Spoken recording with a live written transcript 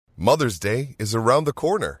Mother's Day is around the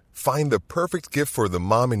corner. Find the perfect gift for the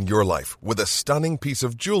mom in your life with a stunning piece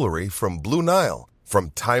of jewelry from Blue Nile.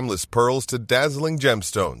 From timeless pearls to dazzling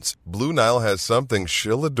gemstones, Blue Nile has something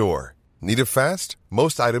she'll adore. Need it fast?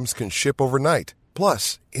 Most items can ship overnight.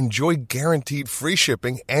 Plus, enjoy guaranteed free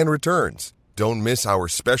shipping and returns. Don't miss our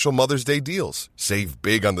special Mother's Day deals. Save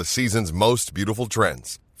big on the season's most beautiful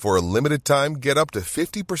trends. For a limited time, get up to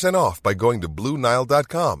 50% off by going to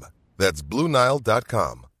BlueNile.com. That's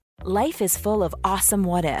BlueNile.com. Life is full of awesome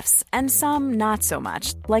what-ifs, and some not so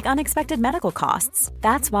much, like unexpected medical costs.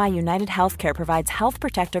 That's why United Healthcare provides Health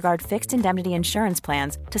Protector Guard fixed indemnity insurance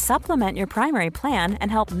plans to supplement your primary plan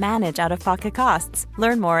and help manage out-of-pocket costs.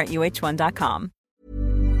 Learn more at UH1.com.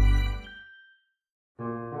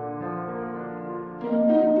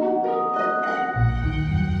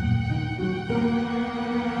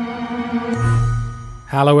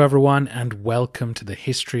 Hello everyone, and welcome to the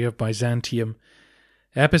History of Byzantium,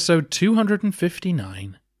 Episode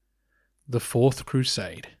 259, The Fourth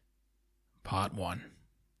Crusade, Part 1.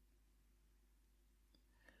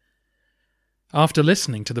 After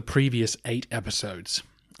listening to the previous 8 episodes,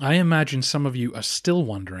 I imagine some of you are still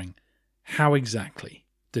wondering, how exactly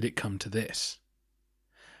did it come to this?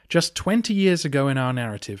 Just 20 years ago in our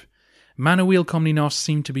narrative, Manuel Komnenos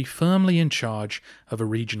seemed to be firmly in charge of a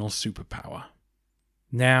regional superpower.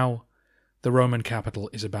 Now, the Roman capital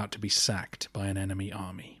is about to be sacked by an enemy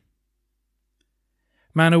army.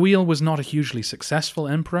 Manuel was not a hugely successful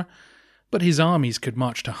emperor, but his armies could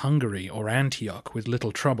march to Hungary or Antioch with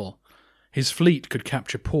little trouble. His fleet could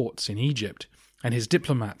capture ports in Egypt, and his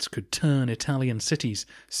diplomats could turn Italian cities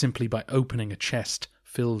simply by opening a chest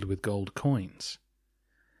filled with gold coins.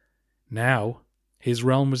 Now, his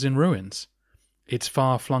realm was in ruins, its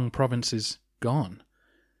far-flung provinces gone,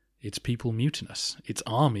 its people mutinous, its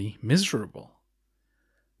army miserable.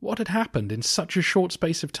 What had happened in such a short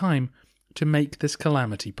space of time to make this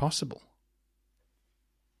calamity possible?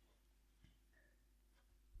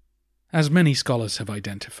 As many scholars have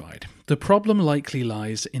identified, the problem likely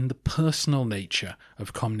lies in the personal nature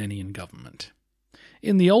of Komnenian government.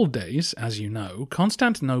 In the old days, as you know,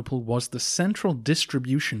 Constantinople was the central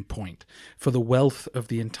distribution point for the wealth of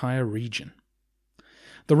the entire region.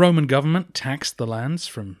 The Roman government taxed the lands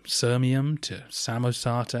from Sirmium to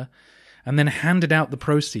Samosata, and then handed out the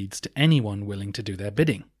proceeds to anyone willing to do their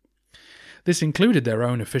bidding. This included their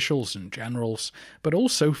own officials and generals, but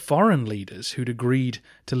also foreign leaders who'd agreed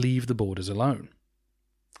to leave the borders alone.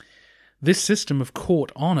 This system of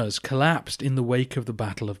court honours collapsed in the wake of the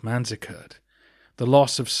Battle of Manzikert. The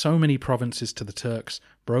loss of so many provinces to the Turks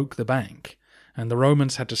broke the bank, and the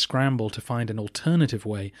Romans had to scramble to find an alternative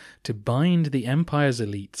way to bind the empire's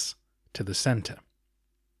elites to the centre.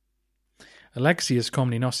 Alexius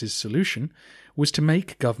Komnenos' solution was to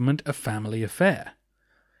make government a family affair.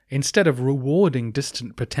 Instead of rewarding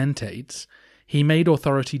distant potentates, he made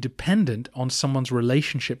authority dependent on someone's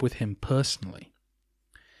relationship with him personally.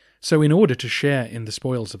 So in order to share in the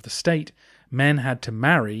spoils of the state, men had to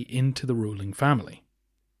marry into the ruling family.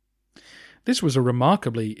 This was a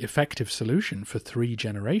remarkably effective solution for 3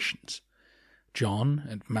 generations. John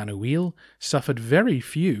and Manuel suffered very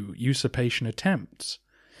few usurpation attempts,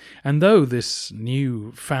 and though this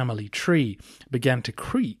new family tree began to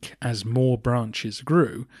creak as more branches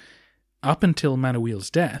grew, up until Manuel's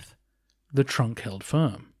death, the trunk held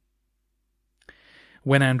firm.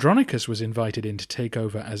 When Andronicus was invited in to take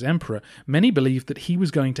over as emperor, many believed that he was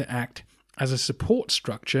going to act as a support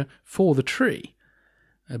structure for the tree,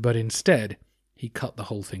 but instead he cut the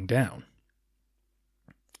whole thing down.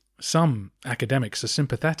 Some academics are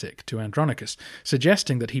sympathetic to Andronicus,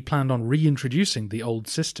 suggesting that he planned on reintroducing the old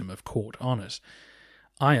system of court honours.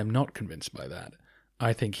 I am not convinced by that.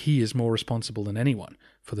 I think he is more responsible than anyone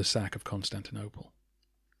for the sack of Constantinople.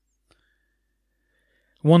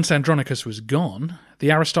 Once Andronicus was gone,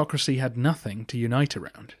 the aristocracy had nothing to unite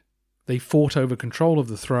around. They fought over control of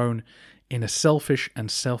the throne in a selfish and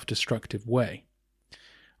self-destructive way.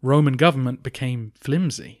 Roman government became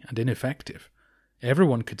flimsy and ineffective.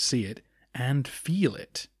 Everyone could see it and feel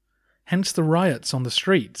it. Hence the riots on the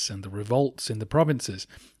streets and the revolts in the provinces.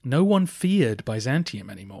 No one feared Byzantium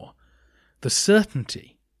anymore. The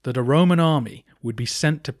certainty that a Roman army would be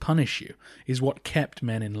sent to punish you is what kept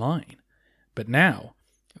men in line. But now,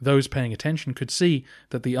 those paying attention could see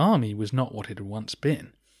that the army was not what it had once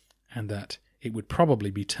been, and that it would probably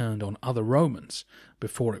be turned on other Romans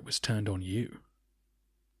before it was turned on you.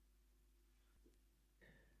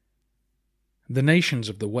 The nations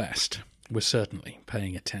of the West were certainly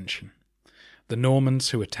paying attention. The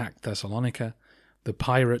Normans who attacked Thessalonica, the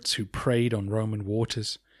pirates who preyed on Roman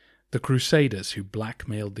waters, the Crusaders who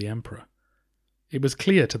blackmailed the emperor. It was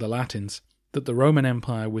clear to the Latins that the Roman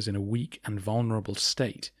Empire was in a weak and vulnerable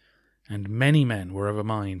state, and many men were of a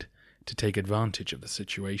mind to take advantage of the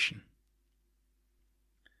situation.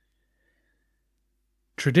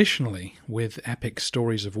 Traditionally, with epic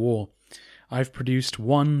stories of war, I've produced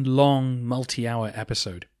one long, multi-hour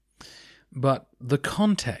episode, but the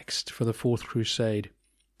context for the Fourth Crusade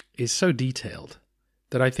is so detailed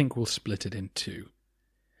that I think we'll split it in two.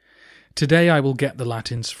 Today I will get the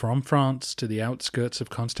Latins from France to the outskirts of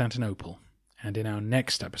Constantinople, and in our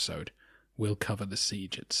next episode we'll cover the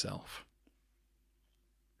siege itself.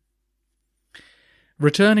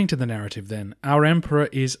 Returning to the narrative then, our emperor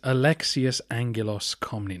is Alexius Angelos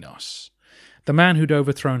Komnenos, the man who'd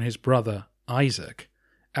overthrown his brother Isaac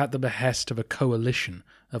at the behest of a coalition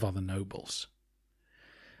of other nobles.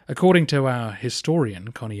 According to our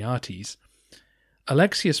historian Choniates,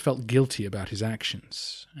 Alexius felt guilty about his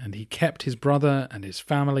actions, and he kept his brother and his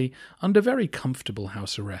family under very comfortable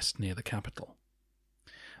house arrest near the capital.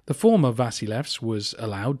 The former Vasilevs was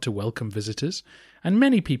allowed to welcome visitors, and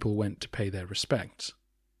many people went to pay their respects.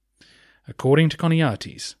 According to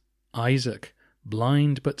Choniates, Isaac,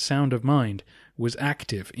 blind but sound of mind, was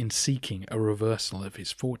active in seeking a reversal of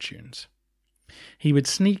his fortunes. He would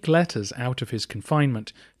sneak letters out of his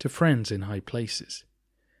confinement to friends in high places,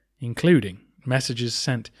 including messages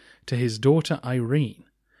sent to his daughter Irene,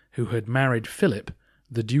 who had married Philip,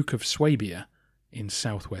 the Duke of Swabia, in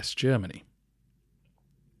southwest Germany.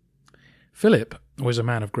 Philip was a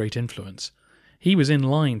man of great influence. He was in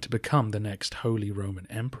line to become the next Holy Roman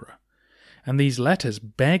Emperor, and these letters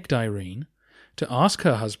begged Irene to ask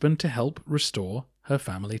her husband to help restore her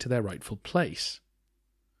family to their rightful place.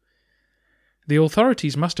 The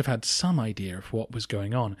authorities must have had some idea of what was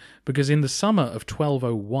going on, because in the summer of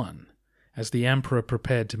 1201, as the emperor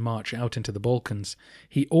prepared to march out into the Balkans,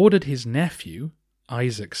 he ordered his nephew,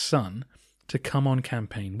 Isaac's son, to come on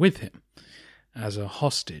campaign with him, as a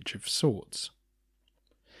hostage of sorts.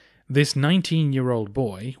 This 19-year-old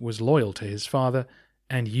boy was loyal to his father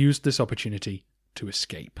and used this opportunity to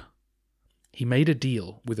escape. He made a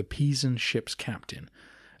deal with a Pisan ship's captain,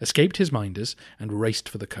 escaped his minders, and raced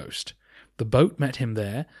for the coast. The boat met him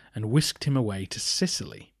there and whisked him away to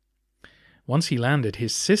Sicily. Once he landed,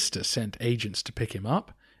 his sister sent agents to pick him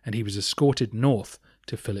up, and he was escorted north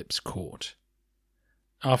to Philip's court.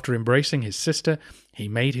 After embracing his sister, he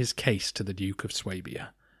made his case to the Duke of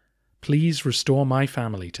Swabia. "Please restore my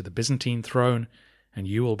family to the Byzantine throne, and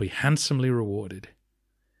you will be handsomely rewarded."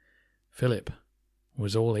 Philip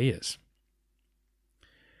was all ears.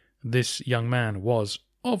 This young man was,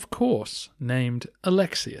 of course, named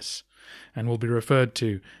Alexius, and will be referred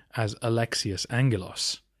to as Alexius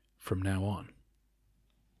Angelos from now on.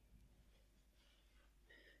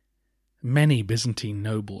 Many Byzantine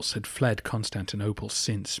nobles had fled Constantinople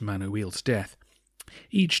since Manuel's death,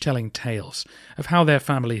 each telling tales of how their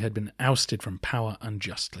family had been ousted from power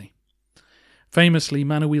unjustly. Famously,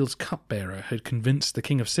 Manuel's cupbearer had convinced the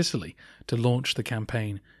king of Sicily to launch the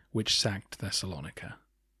campaign which sacked Thessalonica.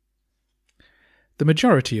 The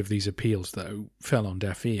majority of these appeals, though, fell on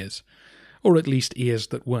deaf ears, or at least ears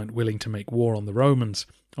that weren't willing to make war on the Romans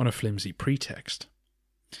on a flimsy pretext.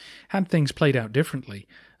 Had things played out differently,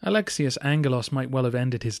 Alexius Angelos might well have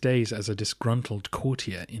ended his days as a disgruntled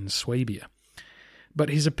courtier in Swabia. But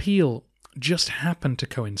his appeal just happened to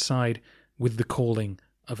coincide with the calling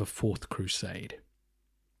of a Fourth Crusade.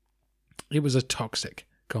 It was a toxic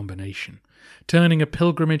combination, turning a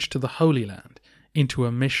pilgrimage to the Holy Land into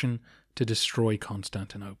a mission to destroy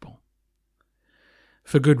Constantinople.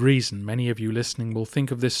 For good reason, many of you listening will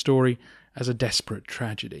think of this story as a desperate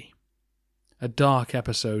tragedy, a dark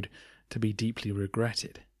episode to be deeply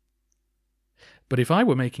regretted. But if I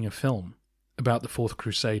were making a film about the Fourth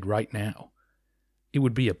Crusade right now, it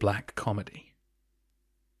would be a black comedy.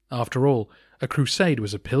 After all, a crusade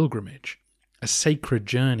was a pilgrimage, a sacred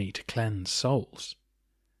journey to cleanse souls.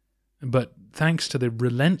 But thanks to the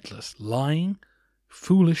relentless lying,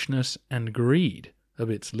 foolishness, and greed of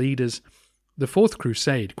its leaders, the Fourth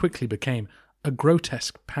Crusade quickly became a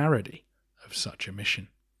grotesque parody of such a mission.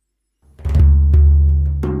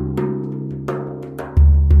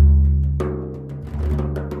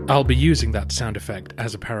 I'll be using that sound effect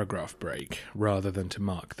as a paragraph break, rather than to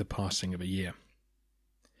mark the passing of a year.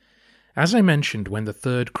 As I mentioned when the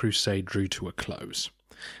Third Crusade drew to a close,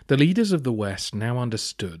 the leaders of the West now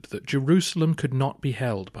understood that Jerusalem could not be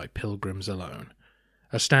held by pilgrims alone.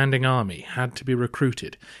 A standing army had to be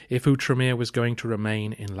recruited if Outremer was going to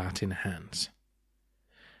remain in Latin hands.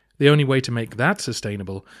 The only way to make that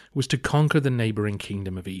sustainable was to conquer the neighbouring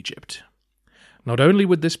kingdom of Egypt. Not only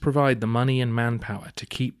would this provide the money and manpower to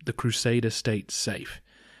keep the Crusader state safe,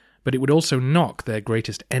 but it would also knock their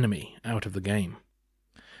greatest enemy out of the game.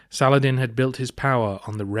 Saladin had built his power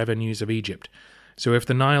on the revenues of Egypt, so if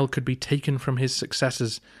the Nile could be taken from his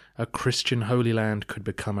successors, a Christian Holy Land could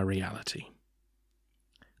become a reality.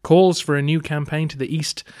 Calls for a new campaign to the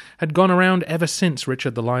east had gone around ever since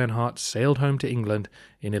Richard the Lionheart sailed home to England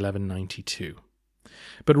in 1192.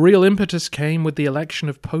 But real impetus came with the election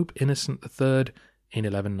of Pope Innocent III in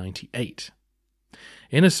 1198.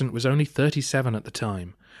 Innocent was only 37 at the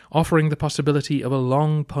time, offering the possibility of a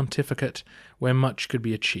long pontificate where much could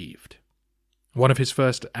be achieved. One of his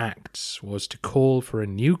first acts was to call for a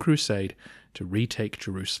new crusade to retake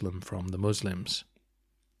Jerusalem from the Muslims.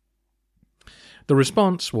 The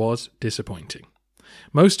response was disappointing.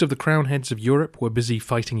 Most of the crown heads of Europe were busy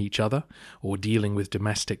fighting each other or dealing with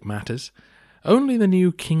domestic matters. Only the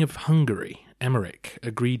new King of Hungary, Emmerich,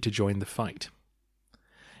 agreed to join the fight.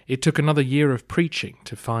 It took another year of preaching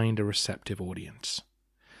to find a receptive audience.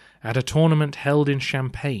 At a tournament held in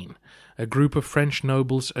Champagne, a group of French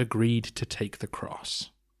nobles agreed to take the cross.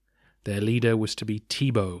 Their leader was to be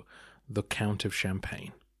Thibaut, the Count of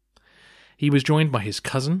Champagne. He was joined by his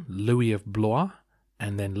cousin, Louis of Blois,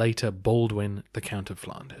 and then later Baldwin, the Count of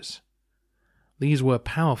Flanders. These were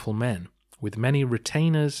powerful men, with many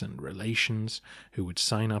retainers and relations who would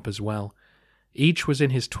sign up as well. Each was in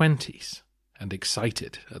his 20s and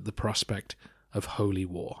excited at the prospect of holy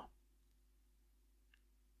war.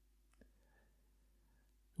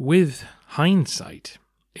 With hindsight,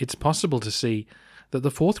 it's possible to see that the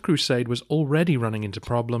Fourth Crusade was already running into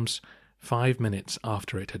problems 5 minutes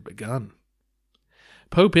after it had begun.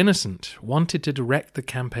 Pope Innocent wanted to direct the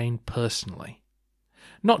campaign personally,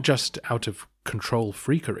 not just out of control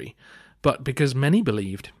freakery, but because many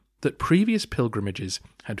believed that previous pilgrimages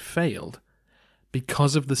had failed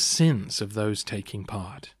because of the sins of those taking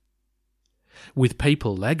part. With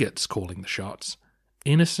papal legates calling the shots,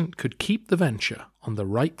 Innocent could keep the venture on the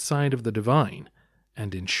right side of the divine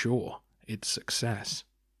and ensure its success.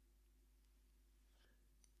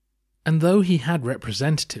 And though he had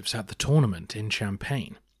representatives at the tournament in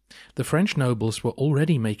Champagne, the French nobles were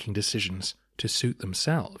already making decisions to suit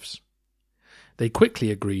themselves. They quickly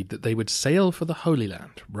agreed that they would sail for the Holy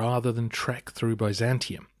Land rather than trek through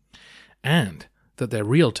Byzantium, and that their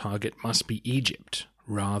real target must be Egypt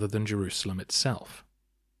rather than Jerusalem itself.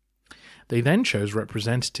 They then chose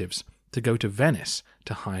representatives to go to Venice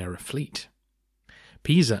to hire a fleet.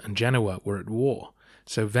 Pisa and Genoa were at war,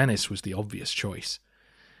 so Venice was the obvious choice,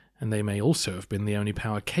 and they may also have been the only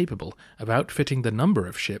power capable of outfitting the number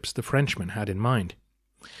of ships the Frenchmen had in mind.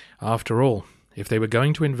 After all, if they were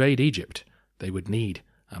going to invade Egypt, they would need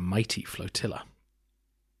a mighty flotilla.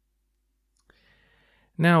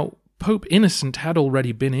 Now, Pope Innocent had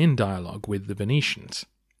already been in dialogue with the Venetians.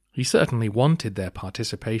 He certainly wanted their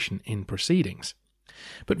participation in proceedings.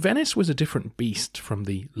 But Venice was a different beast from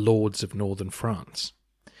the lords of northern France.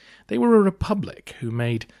 They were a republic who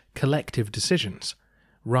made collective decisions,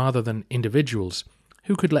 rather than individuals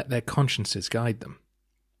who could let their consciences guide them.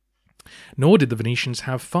 Nor did the Venetians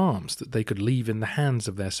have farms that they could leave in the hands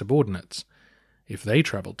of their subordinates. If they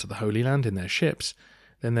travelled to the Holy Land in their ships,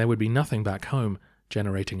 then there would be nothing back home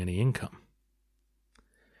generating any income.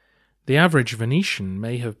 The average Venetian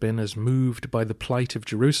may have been as moved by the plight of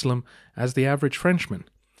Jerusalem as the average Frenchman,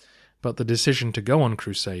 but the decision to go on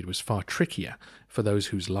crusade was far trickier for those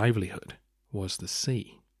whose livelihood was the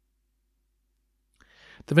sea.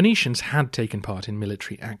 The Venetians had taken part in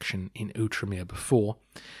military action in Outremer before.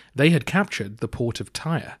 They had captured the port of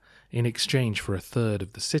Tyre in exchange for a third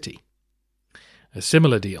of the city. A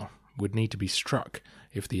similar deal would need to be struck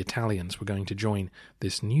if the Italians were going to join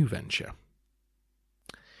this new venture.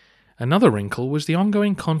 Another wrinkle was the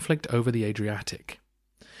ongoing conflict over the Adriatic.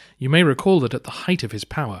 You may recall that at the height of his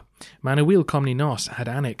power, Manuel Komnenos had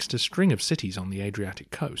annexed a string of cities on the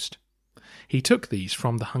Adriatic coast. He took these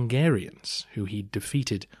from the Hungarians, who he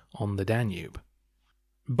defeated on the Danube.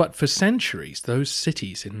 But for centuries, those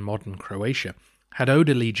cities in modern Croatia had owed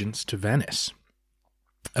allegiance to Venice.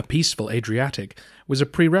 A peaceful Adriatic was a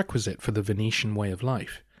prerequisite for the Venetian way of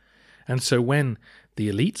life, and so when the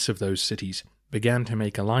elites of those cities began to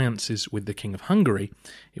make alliances with the King of Hungary,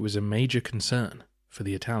 it was a major concern for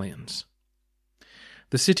the Italians.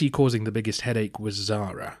 The city causing the biggest headache was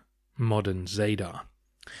Zara, modern Zadar.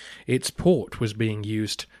 Its port was being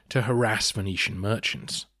used to harass Venetian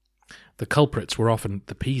merchants. The culprits were often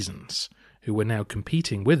the Pisans, who were now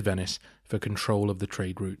competing with Venice for control of the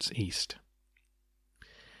trade routes east.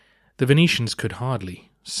 The Venetians could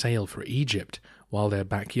hardly sail for Egypt while their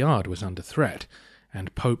backyard was under threat,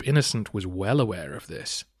 and Pope Innocent was well aware of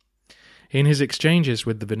this. In his exchanges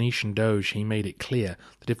with the Venetian Doge, he made it clear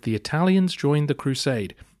that if the Italians joined the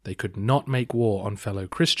crusade, They could not make war on fellow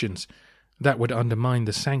Christians. That would undermine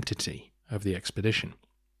the sanctity of the expedition.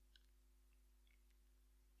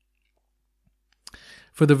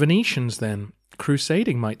 For the Venetians, then,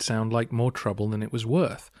 crusading might sound like more trouble than it was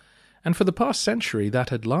worth, and for the past century that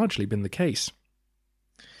had largely been the case.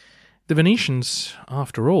 The Venetians,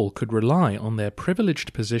 after all, could rely on their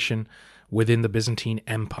privileged position within the Byzantine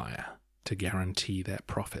Empire to guarantee their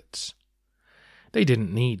profits. They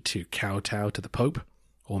didn't need to kowtow to the Pope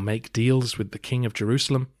or make deals with the King of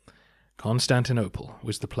Jerusalem. Constantinople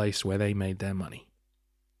was the place where they made their money.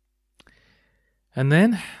 And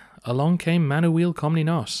then along came Manuel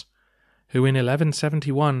Komnenos, who in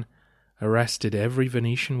 1171 arrested every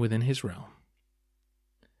Venetian within his realm.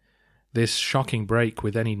 This shocking break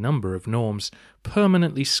with any number of norms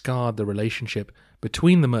permanently scarred the relationship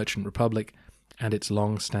between the Merchant Republic and its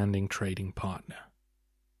long-standing trading partner.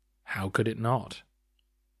 How could it not?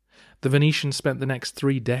 The Venetians spent the next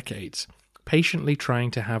 3 decades patiently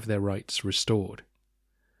trying to have their rights restored.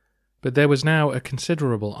 But there was now a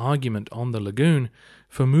considerable argument on the lagoon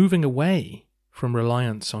for moving away from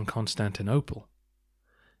reliance on Constantinople.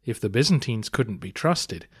 If the Byzantines couldn't be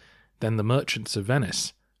trusted, then the merchants of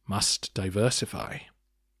Venice must diversify.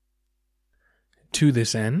 To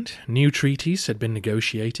this end, new treaties had been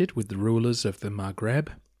negotiated with the rulers of the Maghreb,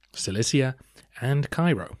 Cilicia, and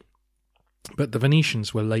Cairo. But the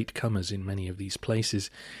Venetians were latecomers in many of these places,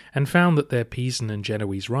 and found that their Pisan and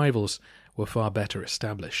Genoese rivals were far better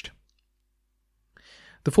established.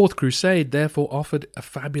 The Fourth Crusade therefore offered a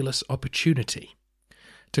fabulous opportunity.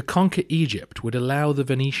 To conquer Egypt would allow the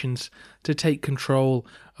Venetians to take control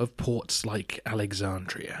of ports like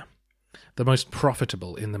Alexandria, the most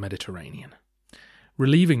profitable in the Mediterranean,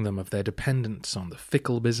 relieving them of their dependence on the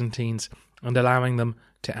fickle Byzantines and allowing them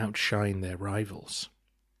to outshine their rivals.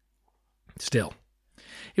 Still,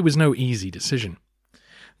 it was no easy decision.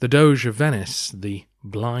 The Doge of Venice, the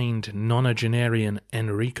blind nonagenarian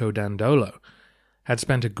Enrico Dandolo, had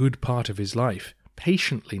spent a good part of his life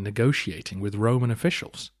patiently negotiating with Roman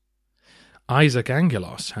officials. Isaac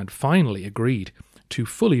Angelos had finally agreed to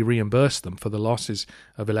fully reimburse them for the losses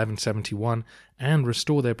of 1171 and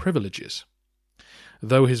restore their privileges.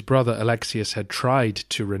 Though his brother Alexius had tried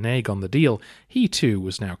to renege on the deal, he too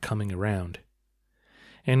was now coming around.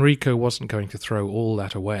 Enrico wasn't going to throw all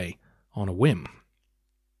that away on a whim.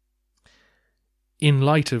 In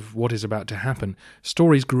light of what is about to happen,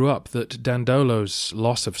 stories grew up that Dandolo's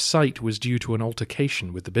loss of sight was due to an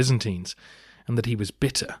altercation with the Byzantines, and that he was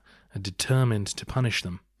bitter and determined to punish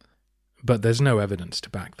them. But there's no evidence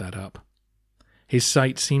to back that up. His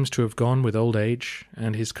sight seems to have gone with old age,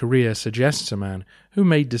 and his career suggests a man who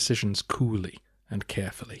made decisions coolly and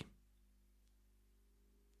carefully.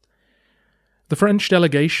 The French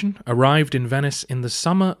delegation arrived in Venice in the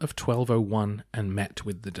summer of 1201 and met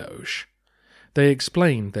with the Doge. They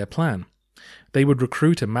explained their plan. They would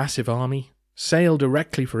recruit a massive army, sail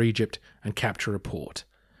directly for Egypt, and capture a port.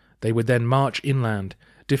 They would then march inland,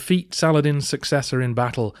 defeat Saladin's successor in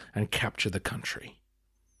battle, and capture the country.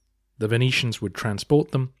 The Venetians would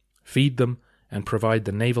transport them, feed them, and provide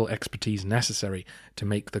the naval expertise necessary to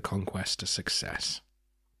make the conquest a success.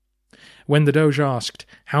 When the Doge asked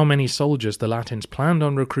how many soldiers the Latins planned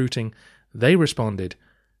on recruiting, they responded,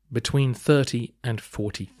 between 30 and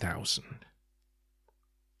 40,000.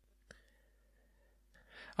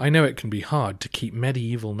 I know it can be hard to keep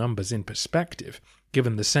medieval numbers in perspective,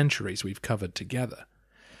 given the centuries we've covered together.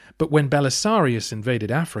 But when Belisarius invaded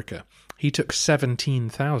Africa, he took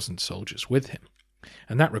 17,000 soldiers with him,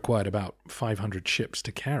 and that required about 500 ships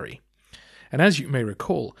to carry. And as you may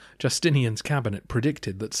recall, Justinian's cabinet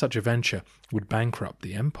predicted that such a venture would bankrupt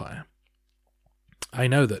the empire. I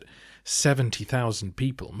know that 70,000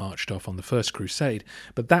 people marched off on the First Crusade,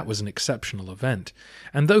 but that was an exceptional event,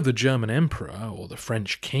 and though the German emperor or the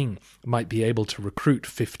French king might be able to recruit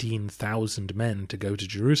 15,000 men to go to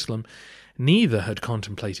Jerusalem, neither had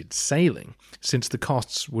contemplated sailing, since the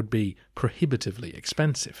costs would be prohibitively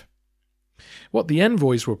expensive. What the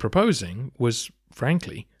envoys were proposing was,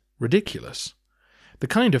 frankly, ridiculous. The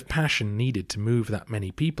kind of passion needed to move that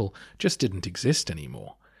many people just didn't exist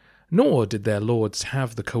anymore. Nor did their lords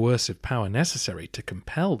have the coercive power necessary to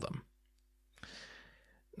compel them.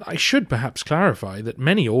 I should perhaps clarify that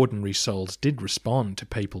many ordinary souls did respond to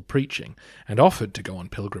papal preaching and offered to go on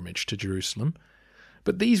pilgrimage to Jerusalem,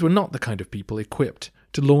 but these were not the kind of people equipped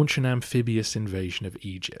to launch an amphibious invasion of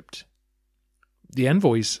Egypt. The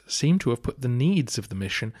envoys seem to have put the needs of the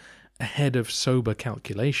mission ahead of sober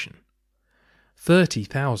calculation.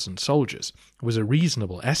 30,000 soldiers was a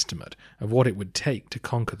reasonable estimate of what it would take to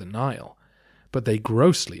conquer the Nile, but they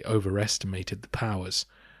grossly overestimated the powers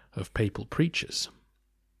of papal preachers.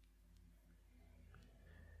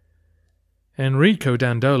 Enrico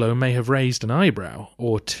Dandolo may have raised an eyebrow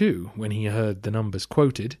or two when he heard the numbers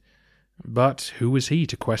quoted, but who was he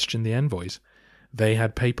to question the envoys? They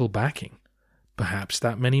had papal backing. Perhaps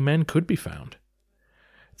that many men could be found.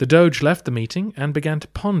 The Doge left the meeting and began to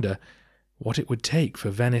ponder what it would take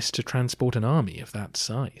for Venice to transport an army of that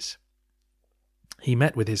size. He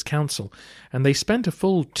met with his council, and they spent a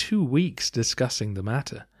full 2 weeks discussing the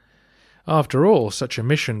matter. After all, such a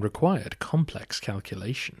mission required complex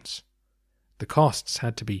calculations. The costs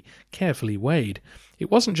had to be carefully weighed.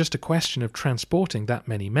 It wasn't just a question of transporting that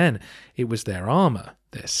many men, it was their armour,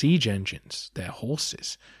 their siege engines, their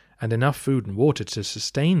horses, and enough food and water to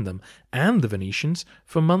sustain them and the Venetians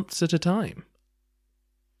for months at a time.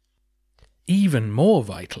 Even more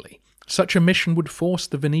vitally, such a mission would force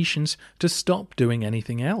the Venetians to stop doing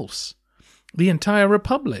anything else. The entire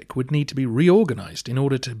republic would need to be reorganized in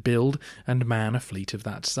order to build and man a fleet of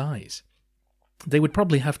that size. They would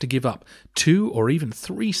probably have to give up 2 or even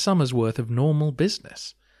 3 summers' worth of normal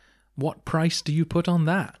business. What price do you put on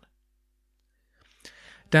that?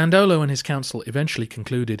 Dandolo and his council eventually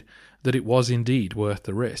concluded that it was indeed worth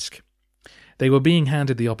the risk. They were being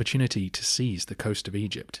handed the opportunity to seize the coast of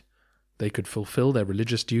Egypt. They could fulfill their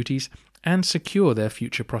religious duties and secure their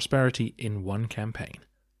future prosperity in one campaign.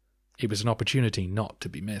 It was an opportunity not to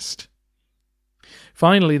be missed.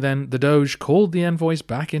 Finally, then, the Doge called the envoys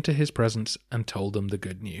back into his presence and told them the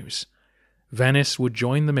good news. Venice would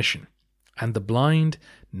join the mission, and the blind,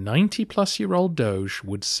 90-plus-year-old Doge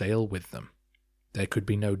would sail with them. There could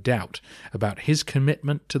be no doubt about his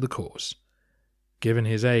commitment to the cause. Given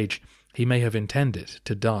his age, he may have intended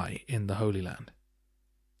to die in the Holy Land.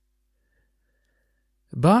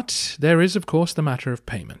 But there is, of course, the matter of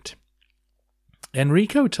payment.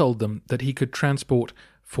 Enrico told them that he could transport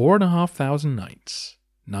 4,500 knights,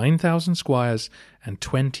 9,000 squires, and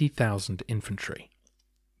 20,000 infantry,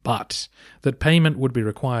 but that payment would be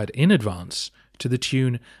required in advance to the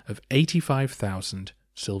tune of 85,000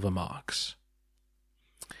 silver marks.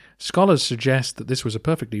 Scholars suggest that this was a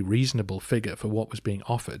perfectly reasonable figure for what was being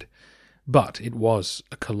offered, but it was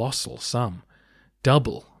a colossal sum,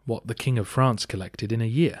 double what the King of France collected in a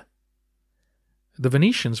year. The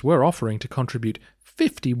Venetians were offering to contribute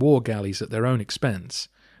 50 war galleys at their own expense.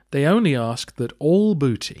 They only asked that all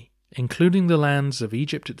booty, including the lands of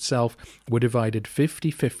Egypt itself, were divided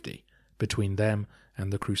 50-50 between them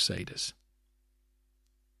and the Crusaders.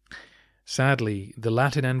 Sadly, the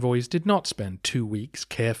Latin envoys did not spend 2 weeks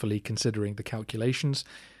carefully considering the calculations.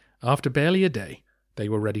 After barely a day, they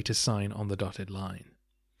were ready to sign on the dotted line.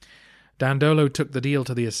 Dandolo took the deal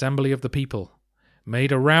to the assembly of the people,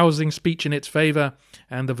 made a rousing speech in its favour,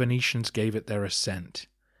 and the Venetians gave it their assent.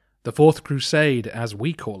 The Fourth Crusade, as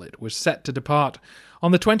we call it, was set to depart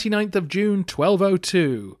on the 29th of June,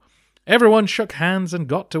 1202. Everyone shook hands and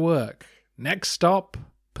got to work. Next stop,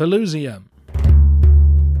 Pelusium.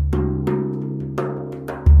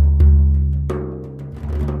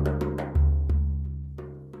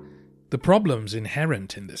 The problems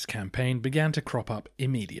inherent in this campaign began to crop up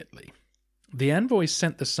immediately. The envoys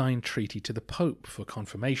sent the signed treaty to the Pope for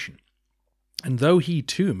confirmation, and though he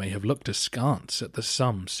too may have looked askance at the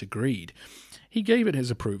sums agreed, he gave it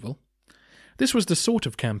his approval. This was the sort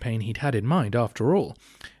of campaign he'd had in mind after all,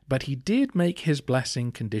 but he did make his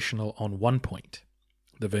blessing conditional on one point.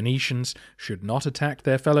 The Venetians should not attack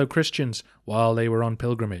their fellow Christians while they were on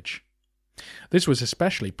pilgrimage. This was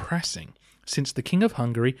especially pressing, since the King of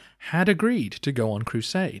Hungary had agreed to go on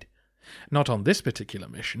crusade. Not on this particular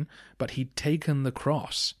mission, but he'd taken the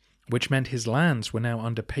cross, which meant his lands were now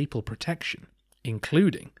under papal protection,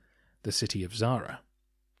 including the city of Zara.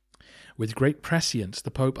 With great prescience, the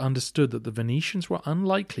Pope understood that the Venetians were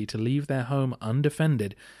unlikely to leave their home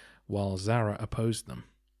undefended while Zara opposed them.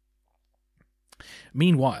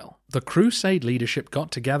 Meanwhile, the Crusade leadership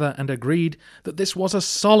got together and agreed that this was a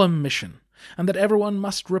solemn mission, and that everyone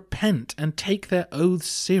must repent and take their oaths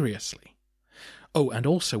seriously. Oh, and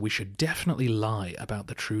also we should definitely lie about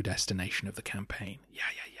the true destination of the campaign. Yeah.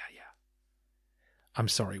 I'm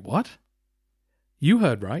sorry, what? You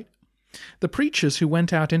heard right. The preachers who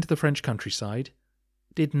went out into the French countryside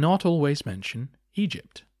did not always mention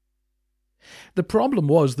Egypt. The problem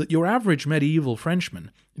was that your average medieval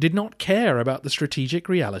Frenchman did not care about the strategic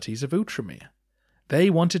realities of Outremer. They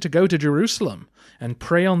wanted to go to Jerusalem and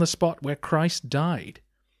pray on the spot where Christ died.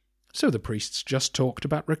 So the priests just talked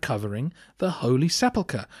about recovering the Holy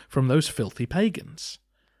Sepulchre from those filthy pagans.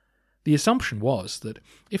 The assumption was that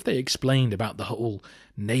if they explained about the whole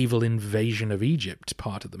naval invasion of Egypt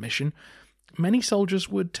part of the mission, many soldiers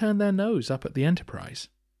would turn their nose up at the enterprise.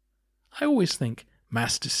 I always think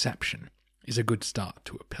mass deception is a good start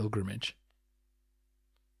to a pilgrimage.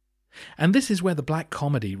 And this is where the black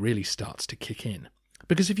comedy really starts to kick in.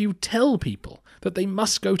 Because if you tell people that they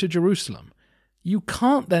must go to Jerusalem, you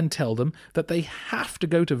can't then tell them that they have to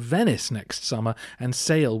go to Venice next summer and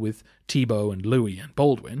sail with Thibaut and Louis and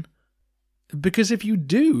Baldwin. Because if you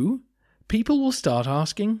do, people will start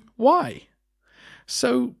asking why.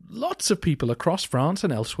 So lots of people across France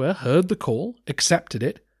and elsewhere heard the call, accepted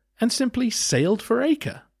it, and simply sailed for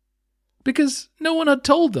Acre. Because no one had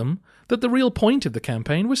told them that the real point of the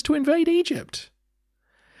campaign was to invade Egypt.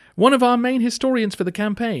 One of our main historians for the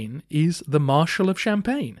campaign is the Marshal of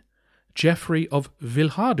Champagne, Geoffrey of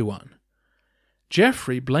Villehardouin.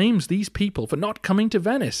 Geoffrey blames these people for not coming to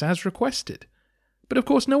Venice as requested. But of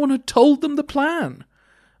course no one had told them the plan.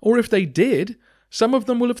 Or if they did, some of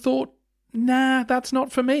them will have thought, nah, that's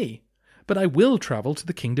not for me, but I will travel to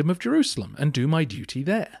the Kingdom of Jerusalem and do my duty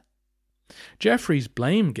there. Geoffrey's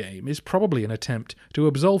blame game is probably an attempt to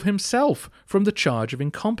absolve himself from the charge of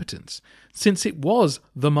incompetence, since it was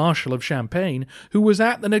the Marshal of Champagne who was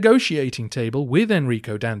at the negotiating table with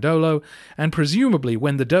Enrico Dandolo, and presumably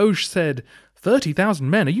when the Doge said, 30,000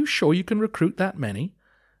 men, are you sure you can recruit that many?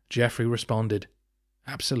 Geoffrey responded,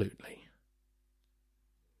 absolutely.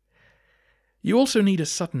 You also need a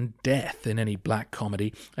sudden death in any black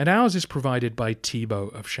comedy, and ours is provided by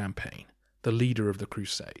Thibaut of Champagne, the leader of the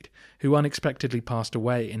Crusade, who unexpectedly passed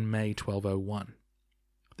away in May 1201.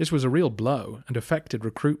 This was a real blow and affected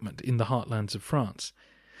recruitment in the heartlands of France.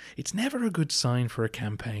 It's never a good sign for a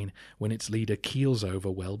campaign when its leader keels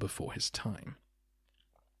over well before his time.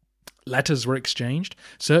 Letters were exchanged,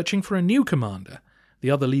 searching for a new commander. The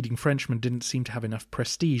other leading Frenchmen didn't seem to have enough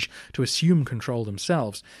prestige to assume control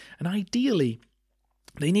themselves, and ideally,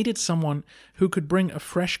 they needed someone who could bring a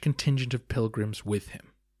fresh contingent of pilgrims with him.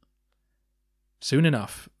 Soon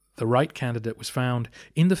enough, the right candidate was found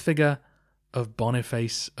in the figure of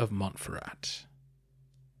Boniface of Montferrat.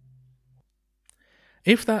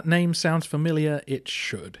 If that name sounds familiar, it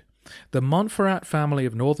should. The Montferrat family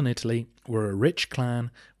of northern Italy were a rich clan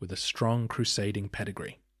with a strong crusading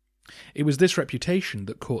pedigree. It was this reputation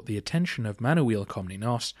that caught the attention of Manuel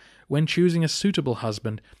Comnenus when choosing a suitable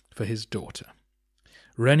husband for his daughter.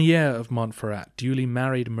 Renier of Montferrat duly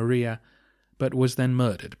married Maria, but was then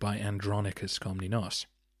murdered by Andronicus Comnenus.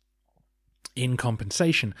 In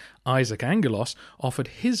compensation, Isaac Angelos offered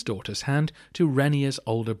his daughter's hand to Renier's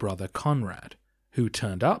older brother Conrad, who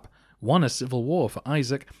turned up, won a civil war for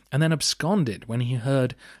Isaac, and then absconded when he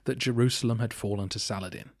heard that Jerusalem had fallen to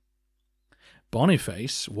Saladin.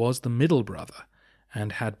 Boniface was the middle brother,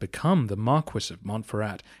 and had become the Marquis of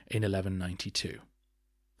Montferrat in 1192.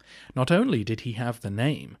 Not only did he have the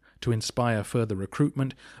name to inspire further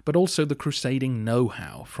recruitment, but also the crusading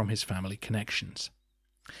know-how from his family connections.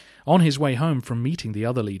 On his way home from meeting the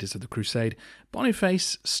other leaders of the crusade,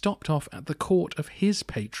 Boniface stopped off at the court of his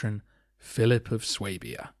patron, Philip of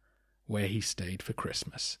Swabia, where he stayed for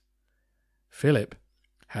Christmas. Philip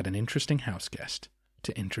had an interesting house guest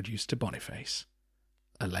to introduce to Boniface,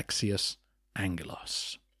 Alexius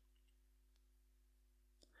Angelos.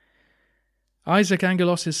 Isaac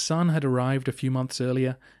Angelos' son had arrived a few months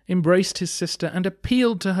earlier, embraced his sister, and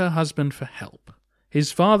appealed to her husband for help.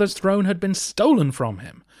 His father's throne had been stolen from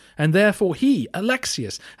him, and therefore he,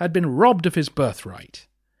 Alexius, had been robbed of his birthright.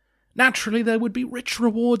 Naturally, there would be rich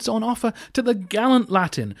rewards on offer to the gallant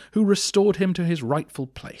Latin who restored him to his rightful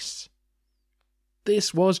place.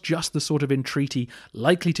 This was just the sort of entreaty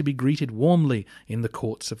likely to be greeted warmly in the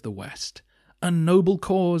courts of the West. A noble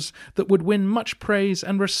cause that would win much praise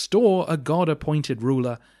and restore a god-appointed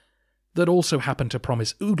ruler that also happened to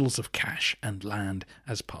promise oodles of cash and land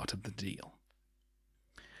as part of the deal.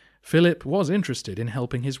 Philip was interested in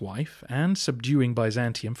helping his wife and subduing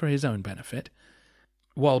Byzantium for his own benefit,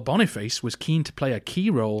 while Boniface was keen to play a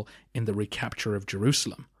key role in the recapture of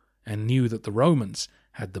Jerusalem and knew that the Romans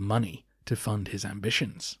had the money to fund his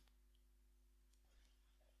ambitions.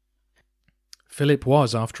 Philip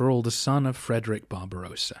was, after all, the son of Frederick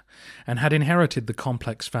Barbarossa, and had inherited the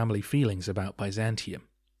complex family feelings about Byzantium.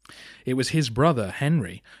 It was his brother,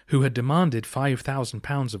 Henry, who had demanded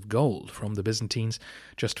 £5,000 of gold from the Byzantines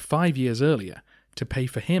just 5 years earlier to pay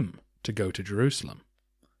for him to go to Jerusalem.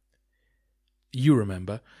 You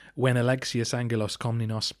remember when Alexius Angelos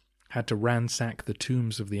Komnenos had to ransack the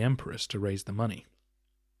tombs of the emperors to raise the money.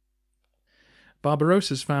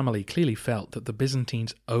 Barbarossa's family clearly felt that the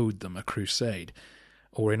Byzantines owed them a crusade,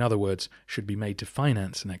 or in other words, should be made to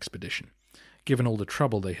finance an expedition, given all the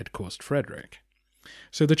trouble they had caused Frederick.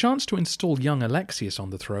 So the chance to install young Alexius on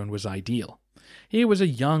the throne was ideal. Here was a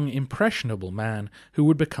young, impressionable man who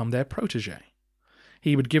would become their protégé.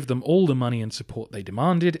 He would give them all the money and support they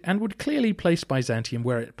demanded, and would clearly place Byzantium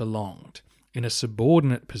where it belonged, in a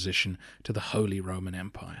subordinate position to the Holy Roman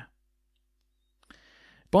Empire.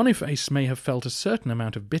 Boniface may have felt a certain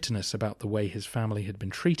amount of bitterness about the way his family had been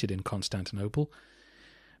treated in Constantinople,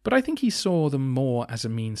 but I think he saw them more as a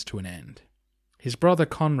means to an end. His brother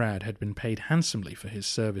Conrad had been paid handsomely for his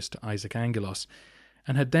service to Isaac Angelos,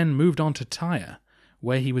 and had then moved on to Tyre,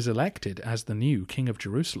 where he was elected as the new king of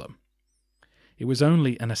Jerusalem. It was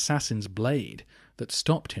only an assassin's blade that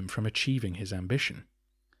stopped him from achieving his ambition.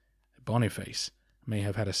 Boniface may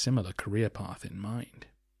have had a similar career path in mind.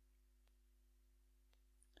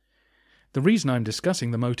 The reason I'm discussing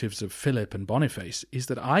the motives of Philip and Boniface is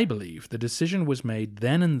that I believe the decision was made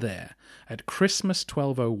then and there, at Christmas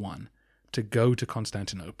 1201, to go to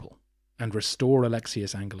Constantinople and restore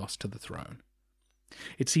Alexius Angelos to the throne.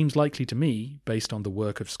 It seems likely to me, based on the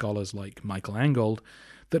work of scholars like Michael Angold,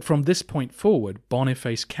 that from this point forward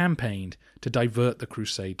Boniface campaigned to divert the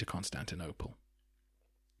crusade to Constantinople.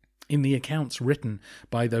 In the accounts written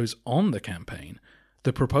by those on the campaign,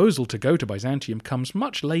 the proposal to go to Byzantium comes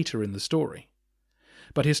much later in the story.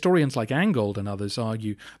 But historians like Angold and others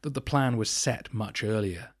argue that the plan was set much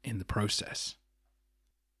earlier in the process.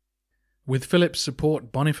 With Philip's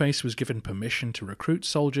support, Boniface was given permission to recruit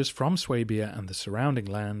soldiers from Swabia and the surrounding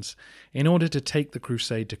lands in order to take the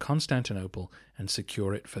crusade to Constantinople and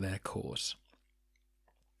secure it for their cause.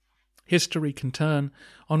 History can turn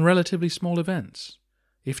on relatively small events.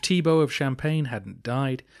 If Thibaut of Champagne hadn't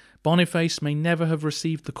died, Boniface may never have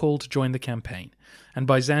received the call to join the campaign, and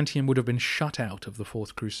Byzantium would have been shut out of the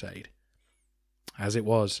Fourth Crusade. As it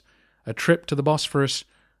was, a trip to the Bosphorus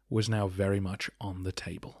was now very much on the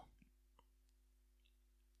table.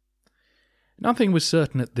 Nothing was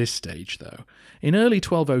certain at this stage, though. In early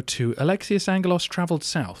 1202, Alexius Angelos travelled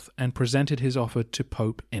south and presented his offer to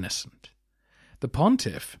Pope Innocent. The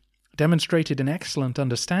pontiff demonstrated an excellent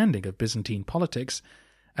understanding of Byzantine politics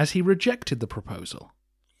as he rejected the proposal.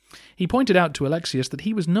 He pointed out to Alexius that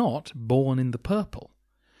he was not born in the purple,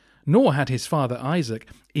 nor had his father Isaac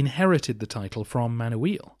inherited the title from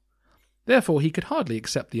Manuel. Therefore he could hardly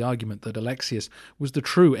accept the argument that Alexius was the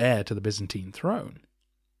true heir to the Byzantine throne.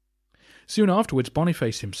 Soon afterwards,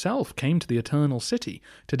 Boniface himself came to the Eternal City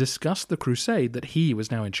to discuss the crusade that he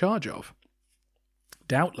was now in charge of.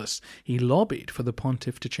 Doubtless, he lobbied for the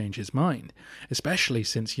pontiff to change his mind, especially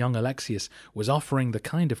since young Alexius was offering the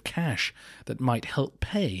kind of cash that might help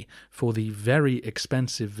pay for the very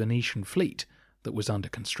expensive Venetian fleet that was under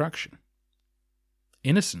construction.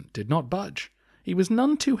 Innocent did not budge. He was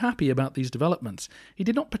none too happy about these developments. He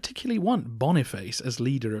did not particularly want Boniface as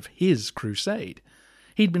leader of his crusade.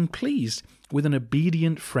 He'd been pleased with an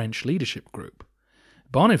obedient French leadership group.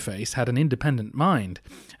 Boniface had an independent mind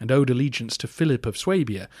and owed allegiance to Philip of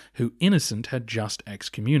Swabia, who Innocent had just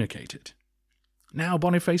excommunicated. Now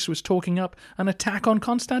Boniface was talking up an attack on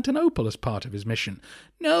Constantinople as part of his mission.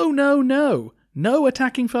 No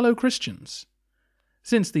attacking fellow Christians.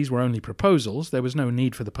 Since these were only proposals, there was no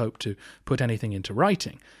need for the Pope to put anything into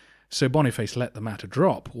writing, so Boniface let the matter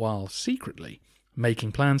drop, while secretly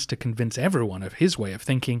making plans to convince everyone of his way of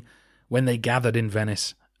thinking when they gathered in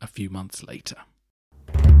Venice a few months later.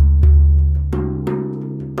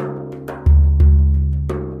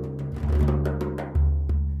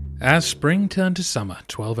 As spring turned to summer,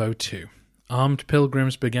 1202, armed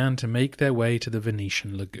pilgrims began to make their way to the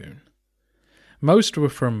Venetian lagoon. Most were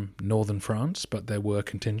from northern France, but there were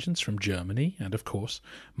contingents from Germany and, of course,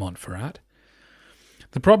 Montferrat.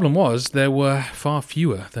 The problem was there were far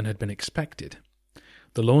fewer than had been expected.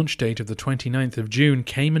 The launch date of the 29th of June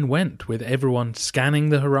came and went, with everyone scanning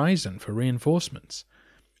the horizon for reinforcements.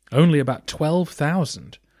 Only about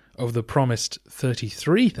 12,000 of the promised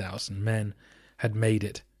 33,000 men had made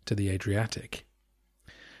it to the Adriatic.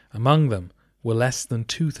 Among them were less than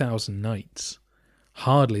 2,000 knights,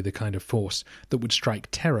 hardly the kind of force that would strike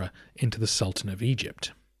terror into the Sultan of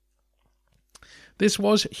Egypt. This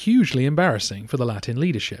was hugely embarrassing for the Latin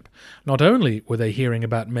leadership. Not only were they hearing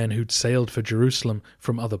about men who'd sailed for Jerusalem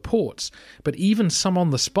from other ports, but even some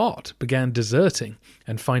on the spot began deserting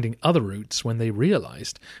and finding other routes when they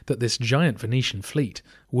realized that this giant Venetian fleet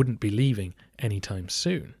wouldn't be leaving any time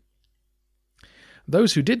soon.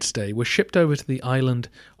 Those who did stay were shipped over to the island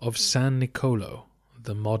of San Nicolo,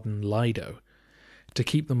 the modern Lido, to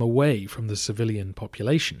keep them away from the civilian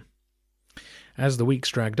population. As the weeks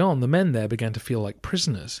dragged on, the men there began to feel like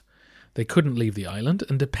prisoners. They couldn't leave the island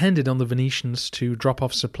and depended on the Venetians to drop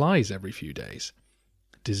off supplies every few days.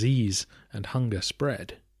 Disease and hunger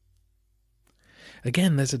spread.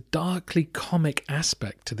 Again, there's a darkly comic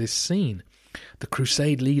aspect to this scene. The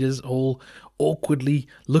crusade leaders all awkwardly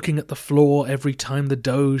looking at the floor every time the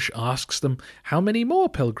Doge asks them how many more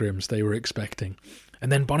pilgrims they were expecting,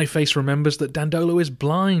 And then Boniface remembers that Dandolo is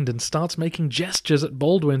blind and starts making gestures at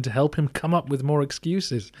Baldwin to help him come up with more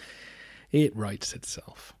excuses. It writes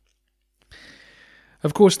itself.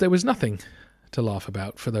 Of course, there was nothing to laugh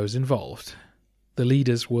about for those involved. The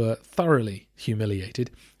leaders were thoroughly humiliated,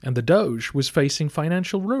 and the Doge was facing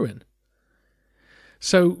financial ruin.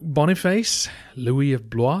 So Boniface, Louis of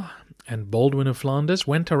Blois, and Baldwin of Flanders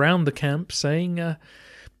went around the camp saying,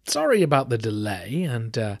 sorry about the delay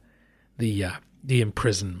and the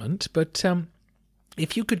imprisonment, but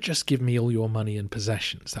if you could just give me all your money and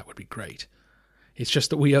possessions, that would be great. It's just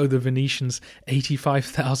that we owe the Venetians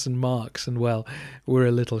 85,000 marks, and, well, we're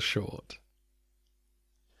a little short.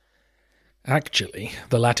 Actually,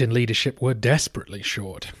 the Latin leadership were desperately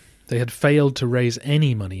short. They had failed to raise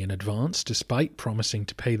any money in advance, despite promising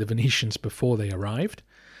to pay the Venetians before they arrived.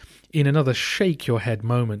 In another shake-your-head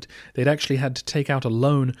moment, they'd actually had to take out a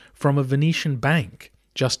loan from a Venetian bank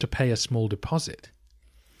just to pay a small deposit.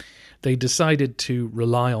 They decided to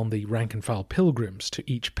rely on the rank-and-file pilgrims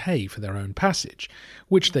to each pay for their own passage,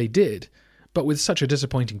 which they did, but with such a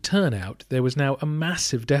disappointing turnout, there was now a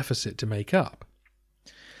massive deficit to make up.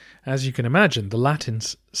 As you can imagine, the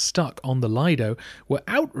Latins stuck on the Lido were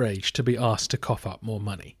outraged to be asked to cough up more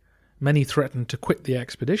money. Many threatened to quit the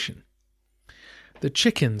expedition. The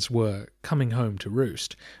chickens were coming home to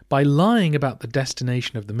roost. By lying about the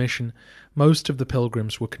destination of the mission, most of the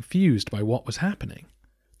pilgrims were confused by what was happening.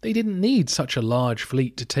 They didn't need such a large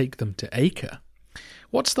fleet to take them to Acre.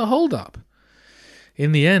 What's the hold-up?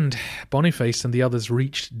 In the end, Boniface and the others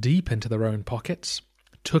reached deep into their own pockets,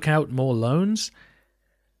 took out more loans,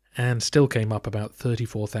 and still came up about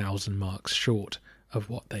 34,000 marks short of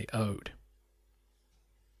what they owed.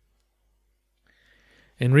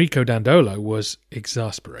 Enrico Dandolo was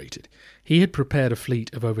exasperated. He had prepared a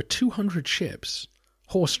fleet of over 200 ships.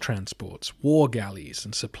 Horse transports, war galleys,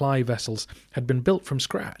 and supply vessels had been built from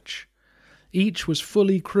scratch. Each was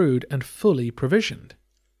fully crewed and fully provisioned.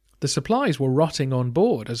 The supplies were rotting on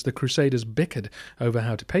board as the Crusaders bickered over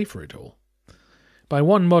how to pay for it all. By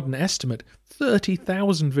one modern estimate,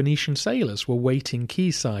 30,000 Venetian sailors were waiting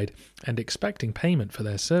quayside and expecting payment for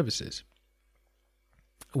their services.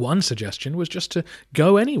 One suggestion was just to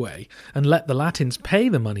go anyway and let the Latins pay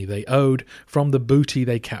the money they owed from the booty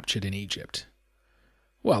they captured in Egypt.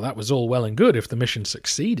 Well, that was all well and good if the mission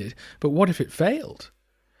succeeded, but what if it failed?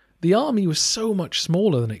 The army was so much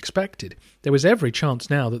smaller than expected, there was every chance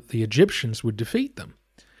now that the Egyptians would defeat them.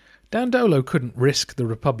 Dandolo couldn't risk the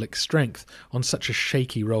Republic's strength on such a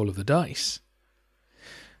shaky roll of the dice.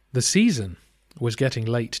 The season was getting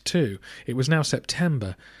late too. It was now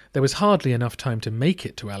September. There was hardly enough time to make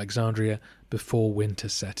it to Alexandria before winter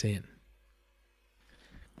set in.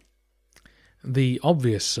 The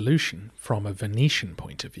obvious solution, from a Venetian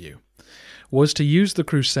point of view, was to use the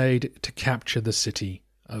crusade to capture the city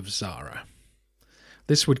of Zara.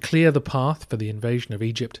 This would clear the path for the invasion of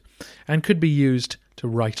Egypt and could be used to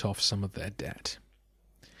write off some of their debt.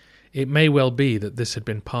 It may well be that this had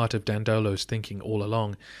been part of Dandolo's thinking all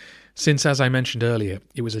along, since, as I mentioned earlier,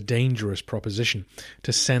 it was a dangerous proposition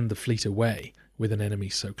to send the fleet away with an enemy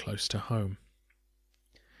so close to home.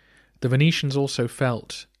 The Venetians also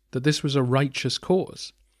felt that this was a righteous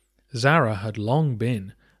cause. Zara had long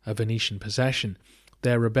been a Venetian possession.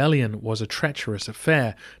 Their rebellion was a treacherous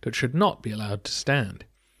affair that should not be allowed to stand,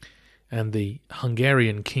 and the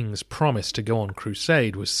Hungarian king's promise to go on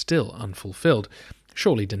crusade was still unfulfilled,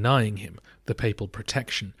 surely denying him the papal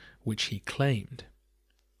protection which he claimed.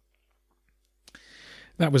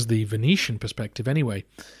 That was the Venetian perspective anyway.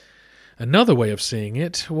 Another way of seeing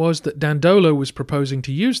it was that Dandolo was proposing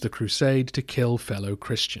to use the crusade to kill fellow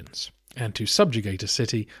Christians and to subjugate a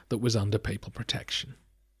city that was under papal protection.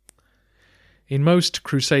 In most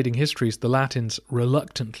crusading histories, the Latins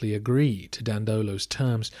reluctantly agree to Dandolo's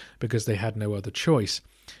terms because they had no other choice.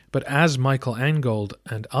 But as Michael Angold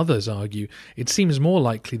and others argue, it seems more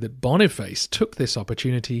likely that Boniface took this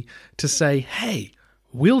opportunity to say, hey,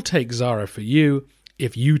 we'll take Zara for you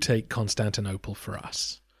if you take Constantinople for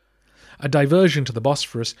us. A diversion to the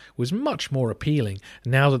Bosphorus was much more appealing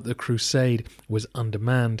now that the crusade was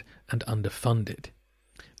undermanned and underfunded.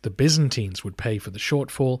 The Byzantines would pay for the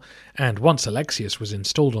shortfall, and once Alexius was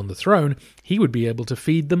installed on the throne, he would be able to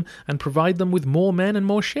feed them and provide them with more men and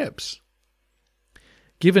more ships.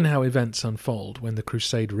 Given how events unfold when the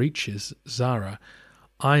crusade reaches Zara,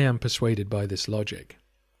 I am persuaded by this logic.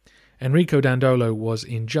 Enrico Dandolo was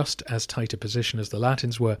in just as tight a position as the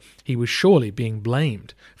Latins were. He was surely being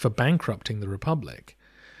blamed for bankrupting the Republic.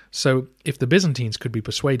 So, if the Byzantines could be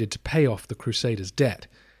persuaded to pay off the Crusaders' debt,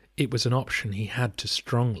 it was an option he had to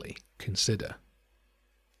strongly consider.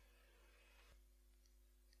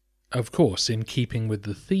 Of course, in keeping with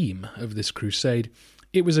the theme of this crusade,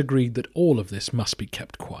 it was agreed that all of this must be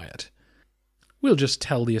kept quiet. We'll just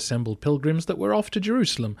tell the assembled pilgrims that we're off to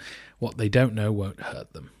Jerusalem. What they don't know won't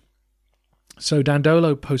hurt them. So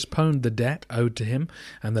Dandolo postponed the debt owed to him,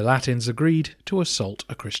 and the Latins agreed to assault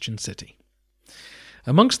a Christian city.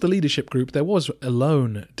 Amongst the leadership group there was a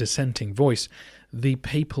lone dissenting voice, the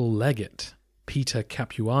papal legate, Peter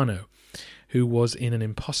Capuano, who was in an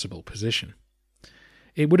impossible position.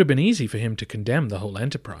 It would have been easy for him to condemn the whole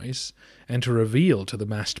enterprise, and to reveal to the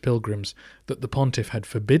massed pilgrims that the pontiff had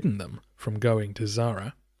forbidden them from going to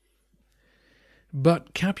Zara.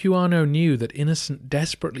 But Capuano knew that Innocent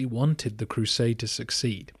desperately wanted the crusade to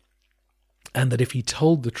succeed, and that if he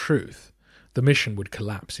told the truth, the mission would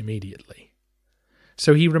collapse immediately.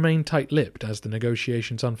 So he remained tight-lipped as the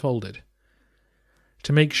negotiations unfolded.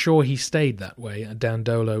 To make sure he stayed that way,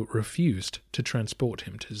 Dandolo refused to transport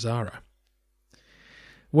him to Zara.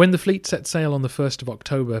 When the fleet set sail on the 1st of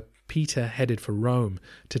October, Peter headed for Rome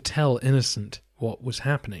to tell Innocent what was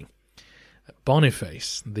happening.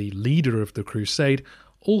 Boniface, the leader of the crusade,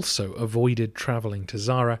 also avoided travelling to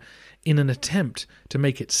Zara in an attempt to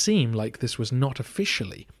make it seem like this was not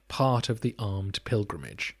officially part of the armed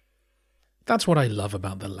pilgrimage. That's what I love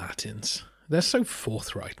about the Latins. They're so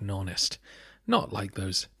forthright and honest, not like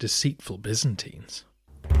those deceitful Byzantines.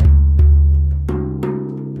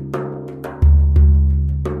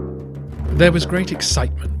 There was great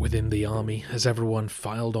excitement within the army as everyone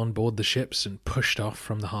filed on board the ships and pushed off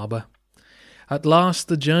from the harbour. At last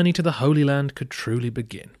the journey to the Holy Land could truly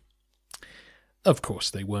begin. Of course,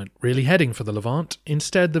 they weren't really heading for the Levant.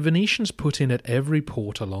 Instead, the Venetians put in at every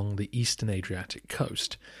port along the eastern Adriatic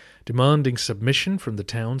coast, demanding submission from the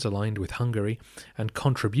towns aligned with Hungary and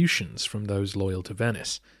contributions from those loyal to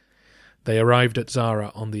Venice. They arrived at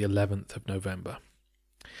Zara on the 11th of November.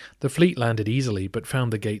 The fleet landed easily, but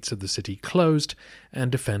found the gates of the city closed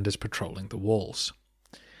and defenders patrolling the walls.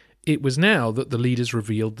 It was now that the leaders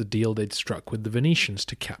revealed the deal they'd struck with the Venetians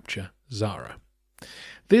to capture Zara.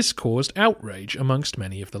 This caused outrage amongst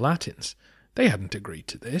many of the Latins. They hadn't agreed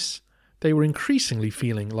to this. They were increasingly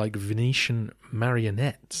feeling like Venetian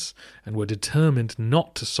marionettes and were determined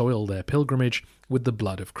not to soil their pilgrimage with the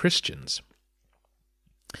blood of Christians.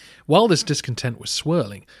 While this discontent was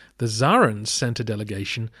swirling, the Zarans sent a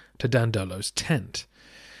delegation to Dandolo's tent.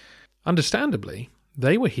 Understandably,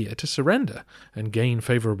 they were here to surrender and gain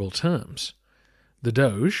favourable terms. The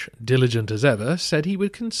Doge, diligent as ever, said he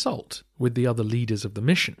would consult with the other leaders of the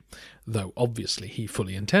mission, though obviously he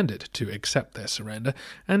fully intended to accept their surrender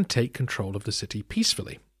and take control of the city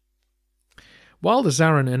peacefully. While the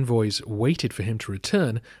Zaran envoys waited for him to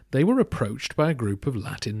return, they were approached by a group of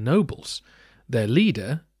Latin nobles. Their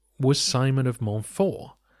leader was Simon of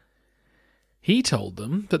Montfort. He told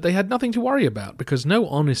them that they had nothing to worry about because no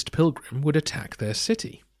honest pilgrim would attack their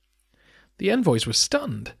city. The envoys were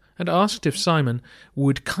stunned and asked if Simon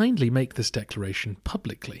would kindly make this declaration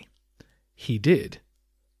publicly. He did.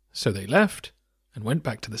 So they left and went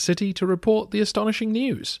back to the city to report the astonishing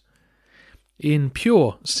news. In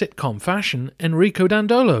pure sitcom fashion, Enrico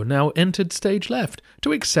Dandolo now entered stage left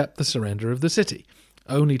to accept the surrender of the city,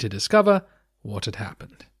 only to discover what had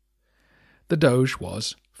happened. The Doge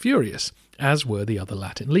was furious, as were the other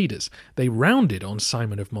Latin leaders. They rounded on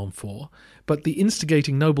Simon of Montfort, but the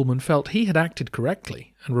instigating nobleman felt he had acted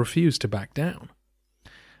correctly and refused to back down.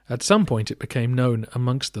 At some point it became known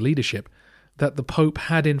amongst the leadership that the Pope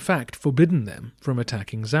had in fact forbidden them from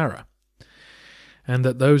attacking Zara, and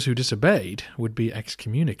that those who disobeyed would be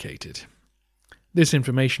excommunicated. This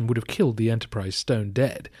information would have killed the enterprise stone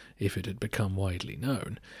dead if it had become widely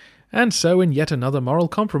known, and so in yet another moral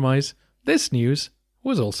compromise, this news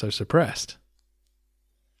was also suppressed.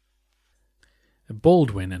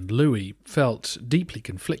 Baldwin and Louis felt deeply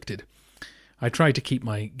conflicted. I tried to keep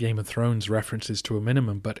my Game of Thrones references to a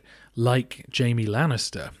minimum, but like Jaime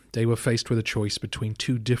Lannister, they were faced with a choice between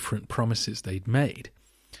two different promises they'd made.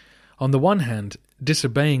 On the one hand,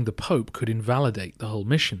 disobeying the Pope could invalidate the whole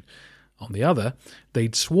mission. On the other,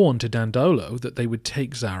 they'd sworn to Dandolo that they would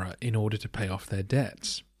take Zara in order to pay off their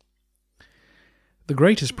debts. The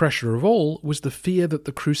greatest pressure of all was the fear that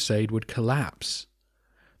the crusade would collapse.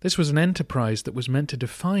 This was an enterprise that was meant to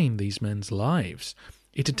define these men's lives.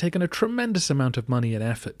 It had taken a tremendous amount of money and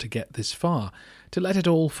effort to get this far. To let it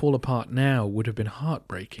all fall apart now would have been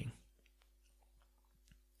heartbreaking.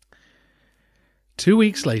 2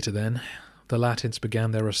 weeks later, then, the Latins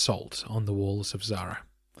began their assault on the walls of Zara.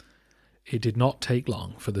 It did not take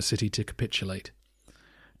long for the city to capitulate.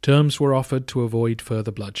 Terms were offered to avoid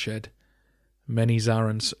further bloodshed. Many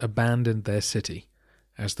Zarans abandoned their city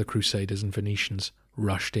as the Crusaders and Venetians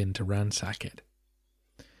rushed in to ransack it.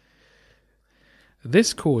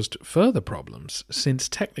 This caused further problems, since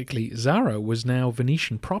technically Zara was now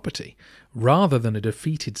Venetian property, rather than a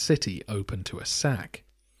defeated city open to a sack.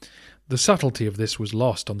 The subtlety of this was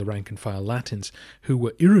lost on the rank-and-file Latins, who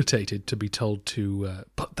were irritated to be told to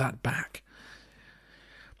put that back.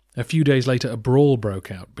 A few days later, a brawl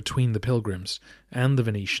broke out between the pilgrims and the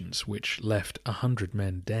Venetians, which left 100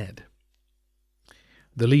 men dead.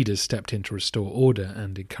 The leaders stepped in to restore order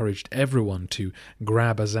and encouraged everyone to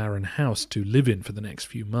grab a Zaran house to live in for the next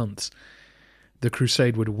few months. The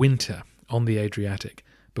crusade would winter on the Adriatic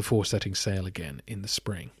before setting sail again in the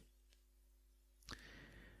spring.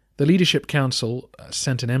 The Leadership Council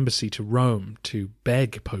sent an embassy to Rome to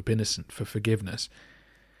beg Pope Innocent for forgiveness.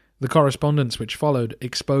 The correspondence which followed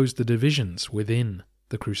exposed the divisions within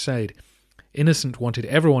the crusade. Innocent wanted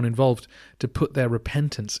everyone involved to put their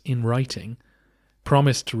repentance in writing,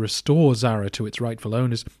 promised to restore Zara to its rightful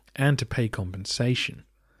owners, and to pay compensation.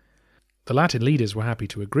 The Latin leaders were happy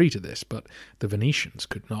to agree to this, but the Venetians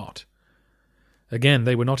could not. Again,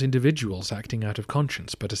 they were not individuals acting out of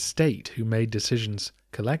conscience, but a state who made decisions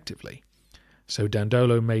collectively. So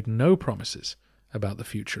Dandolo made no promises about the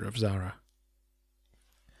future of Zara.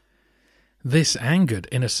 This angered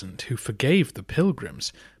Innocent, who forgave the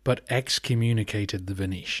pilgrims, but excommunicated the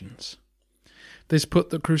Venetians. This put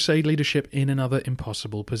the Crusade leadership in another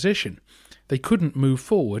impossible position. They couldn't move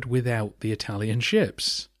forward without the Italian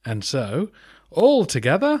ships, and so, all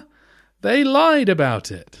together, they lied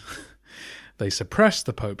about it. They suppressed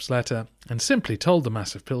the Pope's letter and simply told the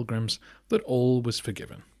mass of pilgrims that all was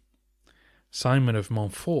forgiven. Simon of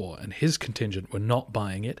Montfort and his contingent were not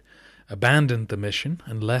buying it, abandoned the mission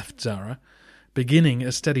and left Zara, beginning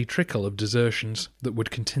a steady trickle of desertions that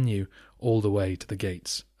would continue all the way to the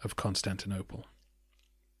gates of Constantinople.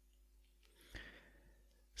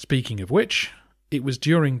 Speaking of which, it was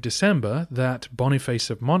during December that Boniface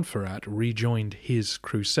of Montferrat rejoined his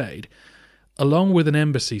crusade, along with an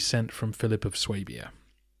embassy sent from Philip of Swabia.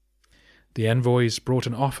 The envoys brought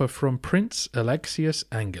an offer from Prince Alexius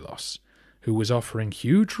Angelos, who was offering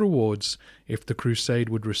huge rewards if the crusade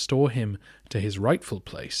would restore him to his rightful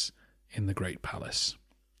place in the Great Palace.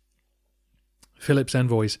 Philip's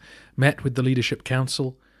envoys met with the Leadership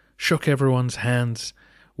Council, shook everyone's hands,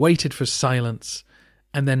 waited for silence,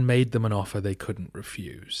 and then made them an offer they couldn't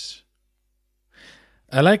refuse.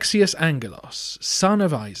 Alexius Angelos, son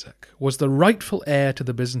of Isaac, was the rightful heir to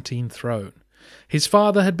the Byzantine throne. His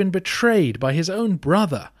father had been betrayed by his own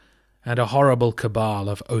brother and a horrible cabal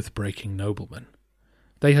of oath-breaking noblemen.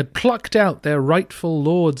 They had plucked out their rightful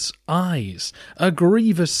lord's eyes, a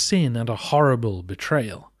grievous sin and a horrible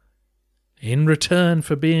betrayal. In return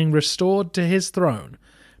for being restored to his throne,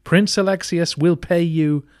 Prince Alexius will pay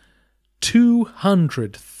you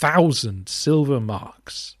 200,000 silver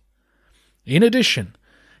marks. In addition,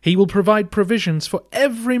 he will provide provisions for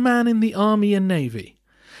every man in the army and navy,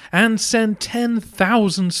 and send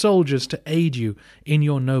 10,000 soldiers to aid you in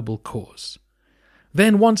your noble cause.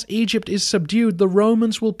 Then, once Egypt is subdued, the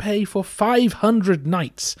Romans will pay for 500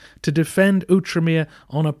 knights to defend Outremer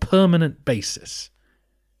on a permanent basis.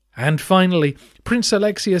 And finally, Prince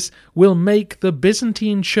Alexius will make the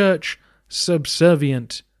Byzantine Church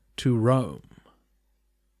subservient to Rome.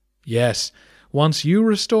 Yes, once you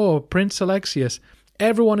restore Prince Alexius,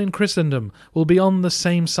 everyone in Christendom will be on the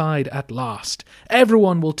same side at last.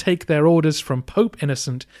 Everyone will take their orders from Pope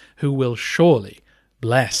Innocent, who will surely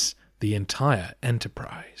bless the entire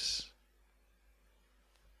enterprise.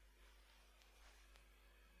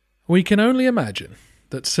 We can only imagine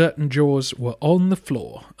that certain jaws were on the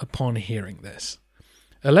floor upon hearing this.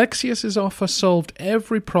 Alexius's offer solved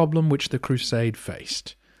every problem which the crusade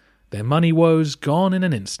faced. Their money woes gone in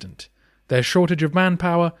an instant. Their shortage of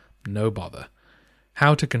manpower, no bother.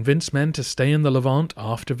 How to convince men to stay in the Levant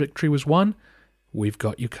after victory was won? We've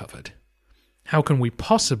got you covered. How can we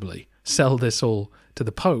possibly sell this all to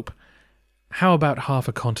the Pope? How about half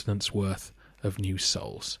a continent's worth of new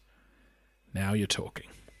souls? Now you're talking.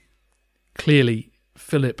 Clearly,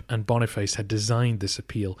 Philip and Boniface had designed this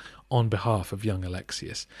appeal on behalf of young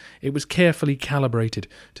Alexius. It was carefully calibrated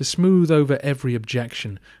to smooth over every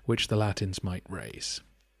objection which the Latins might raise.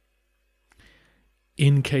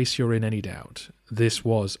 In case you're in any doubt, this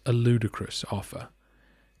was a ludicrous offer.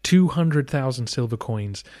 200,000 silver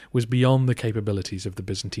coins was beyond the capabilities of the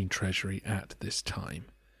Byzantine treasury at this time.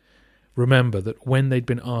 Remember that when they'd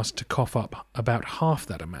been asked to cough up about half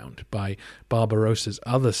that amount by Barbarossa's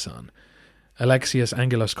other son, Alexius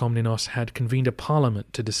Angelos Komnenos had convened a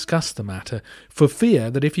parliament to discuss the matter, for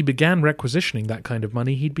fear that if he began requisitioning that kind of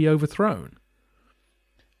money, he'd be overthrown.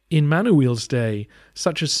 In Manuel's day,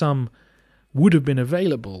 such a sum would have been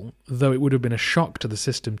available, though it would have been a shock to the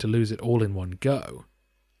system to lose it all in one go.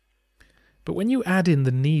 But when you add in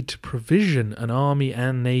the need to provision an army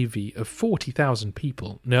and navy of 40,000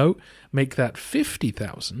 people, no, make that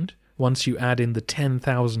 50,000 once you add in the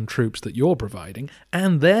 10,000 troops that you're providing,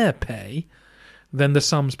 and their pay, then the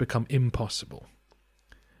sums become impossible.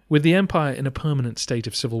 With the empire in a permanent state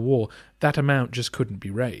of civil war, that amount just couldn't be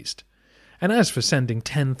raised. And as for sending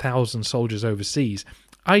 10,000 soldiers overseas,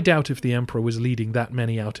 I doubt if the emperor was leading that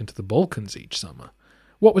many out into the Balkans each summer.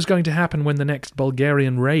 What was going to happen when the next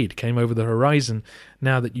Bulgarian raid came over the horizon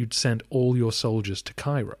now that you'd sent all your soldiers to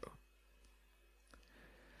Cairo?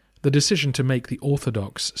 The decision to make the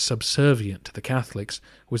Orthodox subservient to the Catholics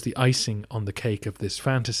was the icing on the cake of this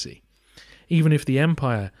fantasy. Even if the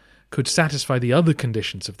empire could satisfy the other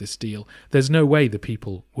conditions of this deal, there's no way the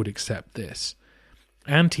people would accept this.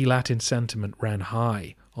 Anti-Latin sentiment ran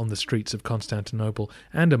high on the streets of Constantinople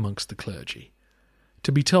and amongst the clergy.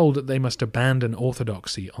 To be told that they must abandon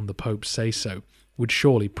orthodoxy on the Pope's say-so would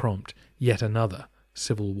surely prompt yet another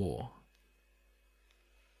civil war.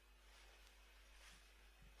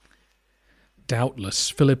 Doubtless,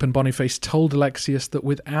 Philip and Boniface told Alexius that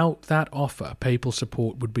without that offer, papal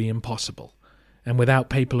support would be impossible, and without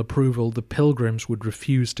papal approval, the pilgrims would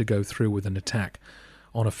refuse to go through with an attack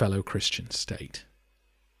on a fellow Christian state.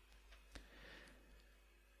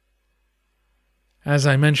 As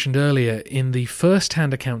I mentioned earlier, in the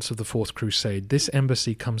first-hand accounts of the Fourth Crusade, this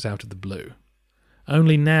embassy comes out of the blue.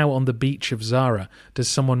 Only now on the beach of Zara does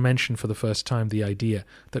someone mention for the first time the idea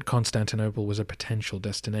that Constantinople was a potential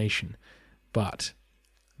destination, but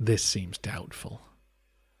this seems doubtful.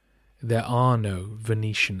 There are no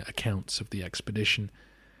Venetian accounts of the expedition,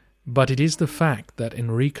 but it is the fact that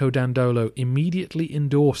Enrico Dandolo immediately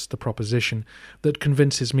endorsed the proposition that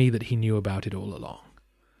convinces me that he knew about it all along.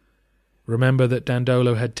 Remember that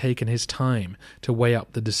Dandolo had taken his time to weigh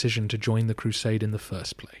up the decision to join the crusade in the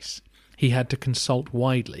first place. He had to consult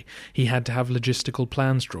widely. He had to have logistical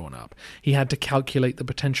plans drawn up. He had to calculate the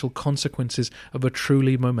potential consequences of a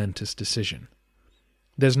truly momentous decision.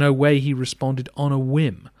 There's no way he responded on a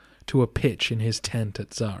whim to a pitch in his tent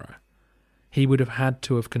at Zara. He would have had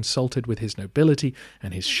to have consulted with his nobility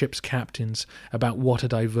and his ship's captains about what a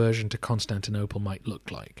diversion to Constantinople might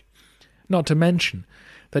look like. Not to mention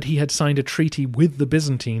that he had signed a treaty with the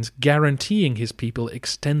Byzantines guaranteeing his people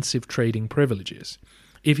extensive trading privileges.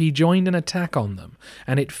 If he joined an attack on them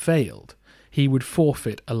and it failed, he would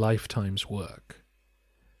forfeit a lifetime's work.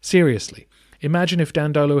 Seriously, imagine if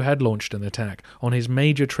Dandolo had launched an attack on his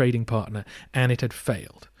major trading partner and it had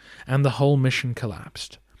failed, and the whole mission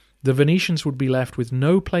collapsed. The Venetians would be left with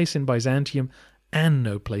no place in Byzantium and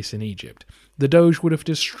no place in Egypt. The Doge would have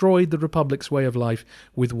destroyed the Republic's way of life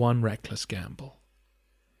with one reckless gamble.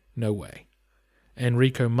 No way.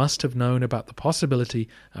 Enrico must have known about the possibility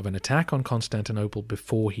of an attack on Constantinople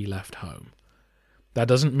before he left home. That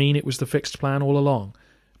doesn't mean it was the fixed plan all along,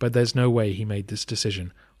 but there's no way he made this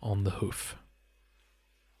decision on the hoof.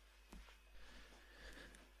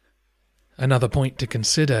 Another point to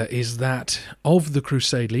consider is that, of the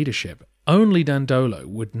Crusade leadership, only Dandolo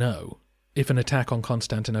would know if an attack on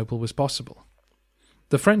Constantinople was possible.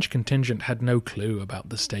 The French contingent had no clue about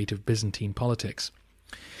the state of Byzantine politics.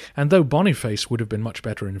 And though Boniface would have been much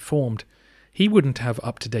better informed, he wouldn't have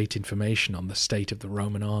up-to-date information on the state of the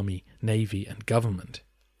Roman army, navy, and government.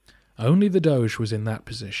 Only the Doge was in that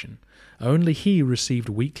position. Only he received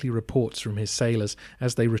weekly reports from his sailors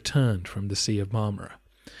as they returned from the Sea of Marmara.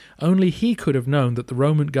 Only he could have known that the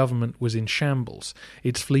Roman government was in shambles,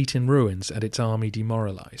 its fleet in ruins, and its army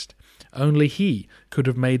demoralized. Only he could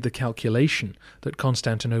have made the calculation that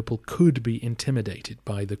Constantinople could be intimidated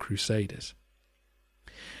by the Crusaders.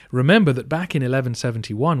 Remember that back in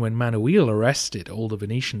 1171, when Manuel arrested all the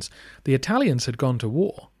Venetians, the Italians had gone to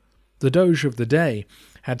war. The Doge of the day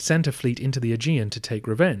had sent a fleet into the Aegean to take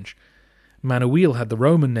revenge. Manuel had the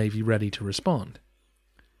Roman navy ready to respond.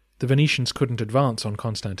 The Venetians couldn't advance on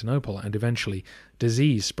Constantinople, and eventually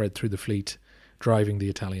disease spread through the fleet, driving the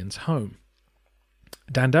Italians home.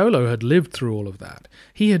 Dandolo had lived through all of that.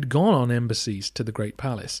 He had gone on embassies to the Great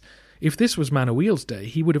Palace. If this was Manuel's day,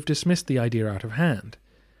 he would have dismissed the idea out of hand.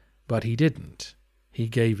 But he didn't. He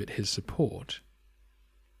gave it his support.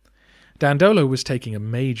 Dandolo was taking a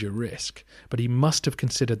major risk, but he must have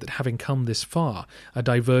considered that having come this far, a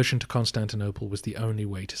diversion to Constantinople was the only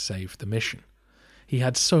way to save the mission. He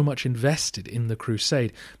had so much invested in the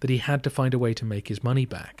crusade that he had to find a way to make his money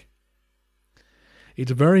back.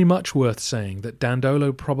 It's very much worth saying that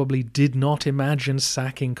Dandolo probably did not imagine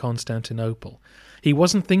sacking Constantinople. He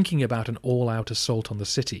wasn't thinking about an all-out assault on the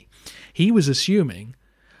city. He was assuming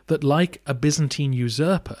that like a Byzantine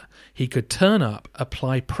usurper, he could turn up,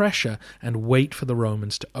 apply pressure, and wait for the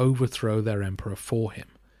Romans to overthrow their emperor for him.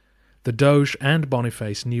 The Doge and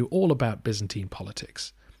Boniface knew all about Byzantine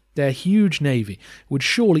politics. Their huge navy would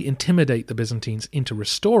surely intimidate the Byzantines into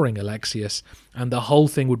restoring Alexius, and the whole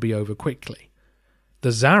thing would be over quickly. The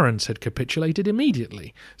Zarans had capitulated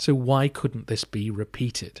immediately, so why couldn't this be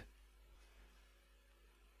repeated?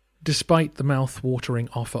 Despite the mouth-watering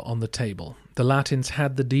offer on the table, the Latins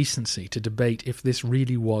had the decency to debate if this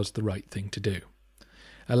really was the right thing to do.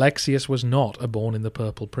 Alexius was not a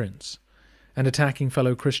born-in-the-Purple Prince, and attacking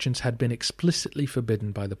fellow Christians had been explicitly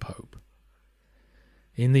forbidden by the Pope.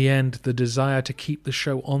 In the end, the desire to keep the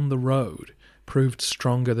show on the road proved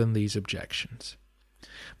stronger than these objections.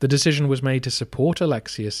 The decision was made to support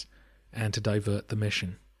Alexius and to divert the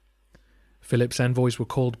mission. Philip's envoys were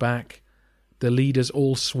called back. The leaders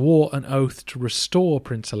all swore an oath to restore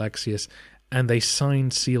Prince Alexius, and they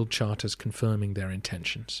signed sealed charters confirming their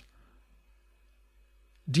intentions.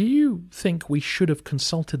 Do you think we should have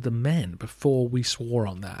consulted the men before we swore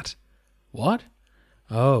on that? What?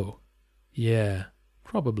 Oh, yeah,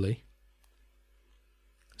 probably.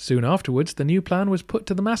 Soon afterwards, the new plan was put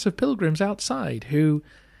to the mass of pilgrims outside, who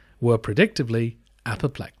were predictably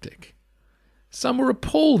apoplectic. Some were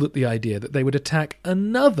appalled at the idea that they would attack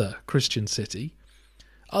another Christian city.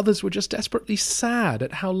 Others were just desperately sad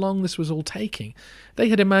at how long this was all taking. They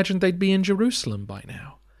had imagined they'd be in Jerusalem by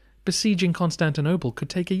now. Besieging Constantinople could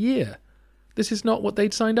take a year. This is not what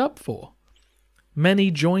they'd signed up for.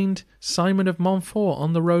 Many joined Simon of Montfort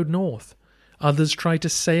on the road north. Others tried to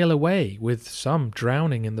sail away, with some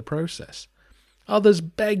drowning in the process. Others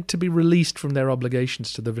begged to be released from their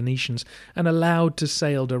obligations to the Venetians and allowed to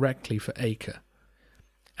sail directly for Acre.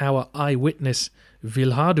 Our eyewitness,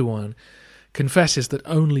 Villehardouin, confesses that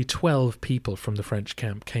only 12 people from the French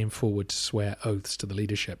camp came forward to swear oaths to the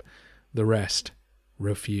leadership. The rest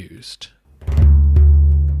refused.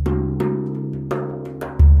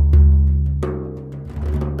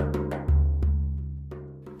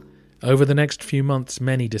 Over the next few months,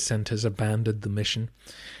 many dissenters abandoned the mission,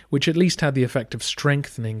 which at least had the effect of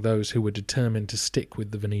strengthening those who were determined to stick with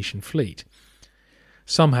the Venetian fleet.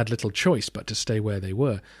 Some had little choice but to stay where they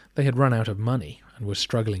were. They had run out of money and were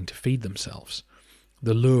struggling to feed themselves.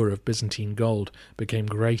 The lure of Byzantine gold became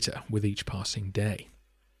greater with each passing day.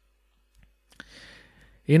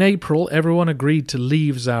 In April, everyone agreed to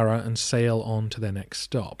leave Zara and sail on to their next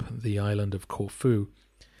stop, the island of Corfu.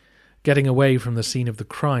 Getting away from the scene of the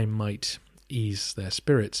crime might ease their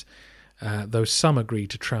spirits, though some agreed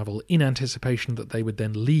to travel in anticipation that they would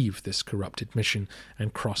then leave this corrupted mission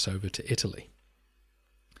and cross over to Italy.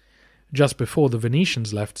 Just before the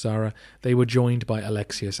Venetians left Zara, they were joined by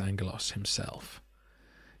Alexius Angelos himself.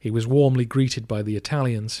 He was warmly greeted by the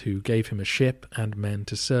Italians, who gave him a ship and men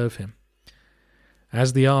to serve him.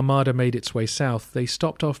 As the armada made its way south, they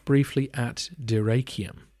stopped off briefly at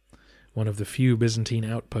Dyrrhachium, one of the few Byzantine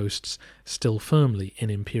outposts still firmly in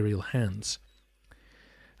imperial hands.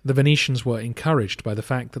 The Venetians were encouraged by the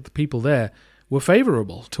fact that the people there were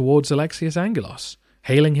favourable towards Alexius Angelos,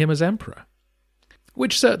 hailing him as emperor.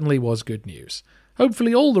 Which certainly was good news.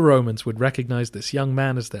 Hopefully all the Romans would recognise this young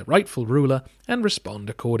man as their rightful ruler and respond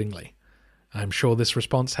accordingly. I'm sure this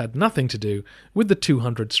response had nothing to do with the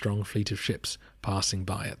 200-strong fleet of ships passing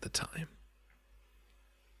by at the time.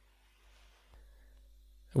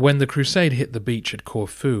 When the Crusade hit the beach at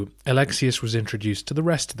Corfu, Alexius was introduced to the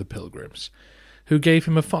rest of the pilgrims, who gave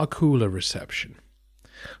him a far cooler reception.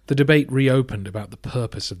 The debate reopened about the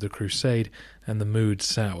purpose of the Crusade, and the mood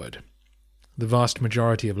soured. The vast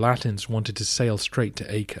majority of Latins wanted to sail straight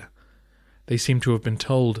to Acre. They seemed to have been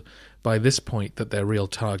told by this point that their real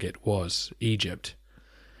target was Egypt.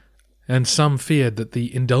 And some feared that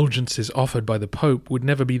the indulgences offered by the Pope would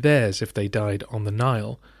never be theirs if they died on the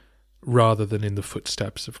Nile, rather than in the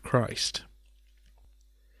footsteps of Christ.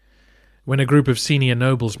 When a group of senior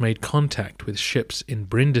nobles made contact with ships in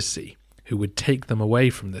Brindisi who would take them away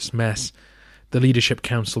from this mess, the leadership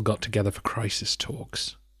council got together for crisis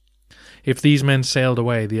talks. If these men sailed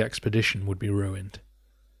away, the expedition would be ruined.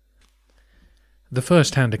 The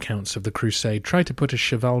first-hand accounts of the Crusade try to put a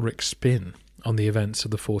chivalric spin on the events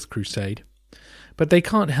of the Fourth Crusade, but they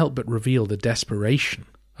can't help but reveal the desperation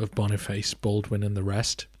of Boniface, Baldwin, and the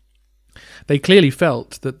rest. They clearly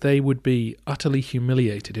felt that they would be utterly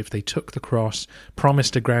humiliated if they took the cross,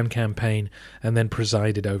 promised a grand campaign, and then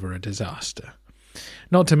presided over a disaster.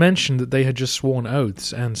 Not to mention that they had just sworn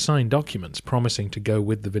oaths and signed documents promising to go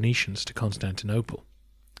with the Venetians to Constantinople.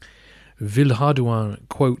 Villehardouin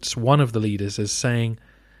quotes one of the leaders as saying,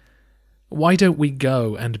 "Why don't we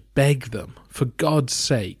go and beg them, for God's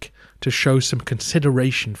sake, to show some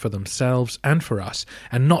consideration for themselves and for us,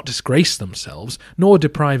 and not disgrace themselves, nor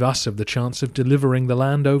deprive us of the chance of delivering the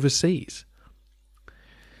land overseas.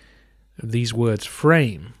 These words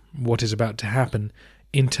frame what is about to happen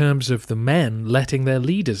in terms of the men letting their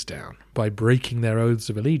leaders down by breaking their oaths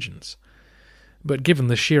of allegiance. But given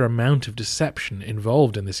the sheer amount of deception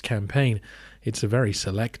involved in this campaign, it's a very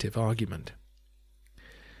selective argument.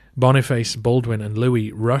 Boniface, Baldwin, and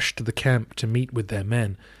Louis rushed to the camp to meet with their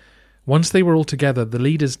men. Once they were all together, the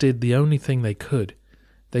leaders did the only thing they could.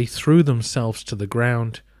 They threw themselves to the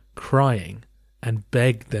ground, crying, and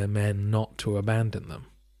begged their men not to abandon them.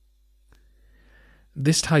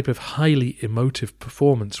 This type of highly emotive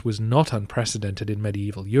performance was not unprecedented in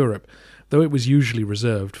medieval Europe, though it was usually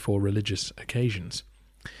reserved for religious occasions.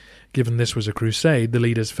 Given this was a crusade, the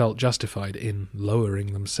leaders felt justified in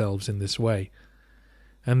lowering themselves in this way.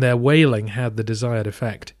 And their wailing had the desired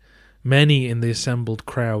effect. Many in the assembled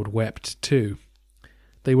crowd wept too.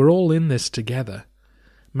 They were all in this together,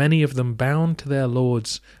 many of them bound to their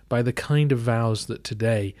lords by the kind of vows that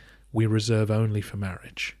today we reserve only for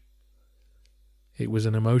marriage. It was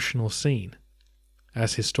an emotional scene.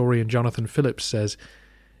 As historian Jonathan Phillips says,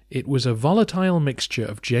 it was a volatile mixture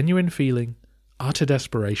of genuine feeling, utter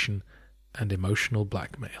desperation, and emotional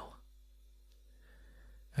blackmail.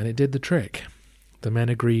 And it did the trick. The men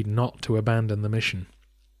agreed not to abandon the mission.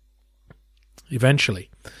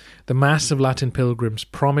 Eventually, the mass of Latin pilgrims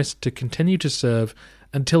promised to continue to serve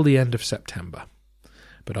until the end of September,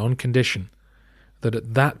 but on condition that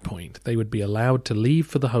at that point they would be allowed to leave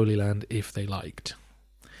for the Holy Land if they liked.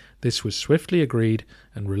 This was swiftly agreed,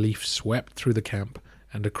 and relief swept through the camp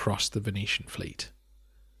and across the Venetian fleet.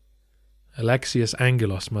 Alexius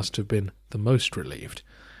Angelos must have been the most relieved.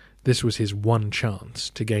 This was his one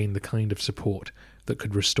chance to gain the kind of support that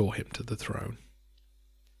could restore him to the throne.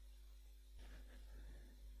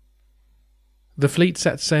 The fleet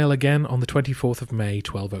set sail again on the 24th of May,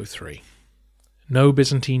 1203. No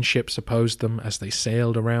Byzantine ships opposed them as they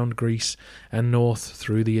sailed around Greece and north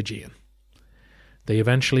through the Aegean. They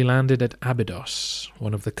eventually landed at Abydos,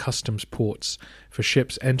 one of the customs ports for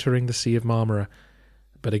ships entering the Sea of Marmara,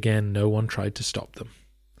 but again no one tried to stop them.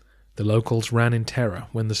 The locals ran in terror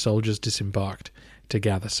when the soldiers disembarked to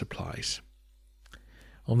gather supplies.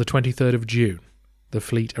 On the 23rd of June, the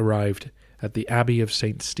fleet arrived at the Abbey of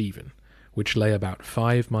St. Stephen, which lay about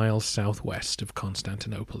 5 miles southwest of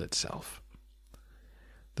Constantinople itself.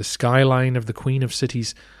 The skyline of the Queen of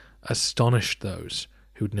Cities astonished those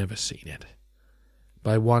who'd never seen it.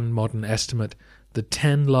 By one modern estimate, the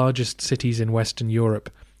 10 largest cities in Western Europe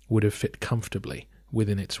would have fit comfortably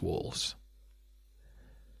within its walls.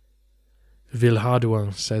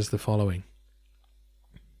 Villehardouin says the following: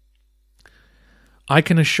 I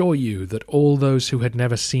can assure you that all those who had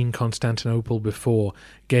never seen Constantinople before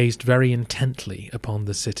gazed very intently upon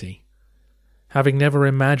the city, having never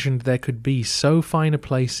imagined there could be so fine a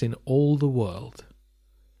place in all the world.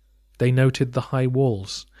 They noted the high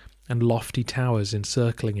walls and lofty towers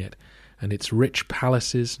encircling it, and its rich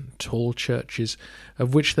palaces and tall churches,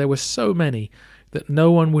 of which there were so many that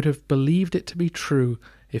no one would have believed it to be true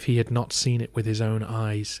if he had not seen it with his own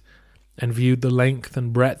eyes, and viewed the length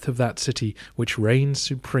and breadth of that city which reigns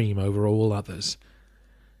supreme over all others.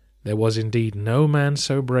 There was indeed no man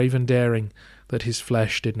so brave and daring that his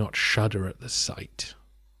flesh did not shudder at the sight.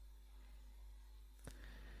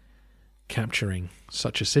 Capturing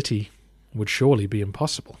such a city would surely be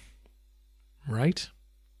impossible, right?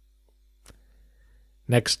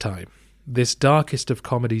 Next time, this darkest of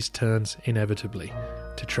comedies turns inevitably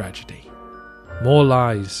to tragedy. More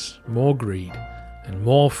lies, more greed, and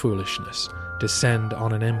more foolishness descend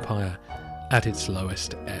on an empire at its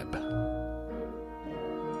lowest ebb.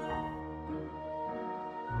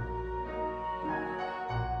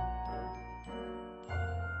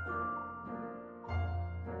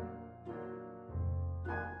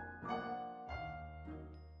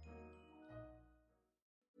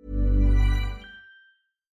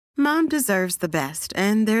 Mom deserves the best,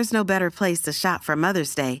 and there's no better place to shop for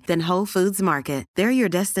Mother's Day than Whole Foods Market. They're your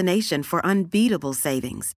destination for unbeatable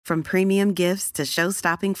savings, from premium gifts to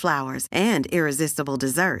show-stopping flowers and irresistible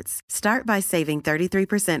desserts. Start by saving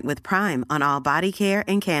 33% with Prime on all body care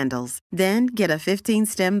and candles. Then get a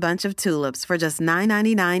 15-stem bunch of tulips for just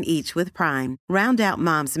 $9.99 each with Prime. Round out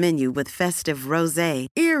Mom's menu with festive rosé,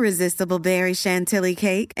 irresistible berry chantilly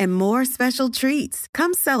cake, and more special treats.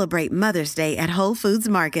 Come celebrate Mother's Day at Whole Foods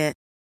Market.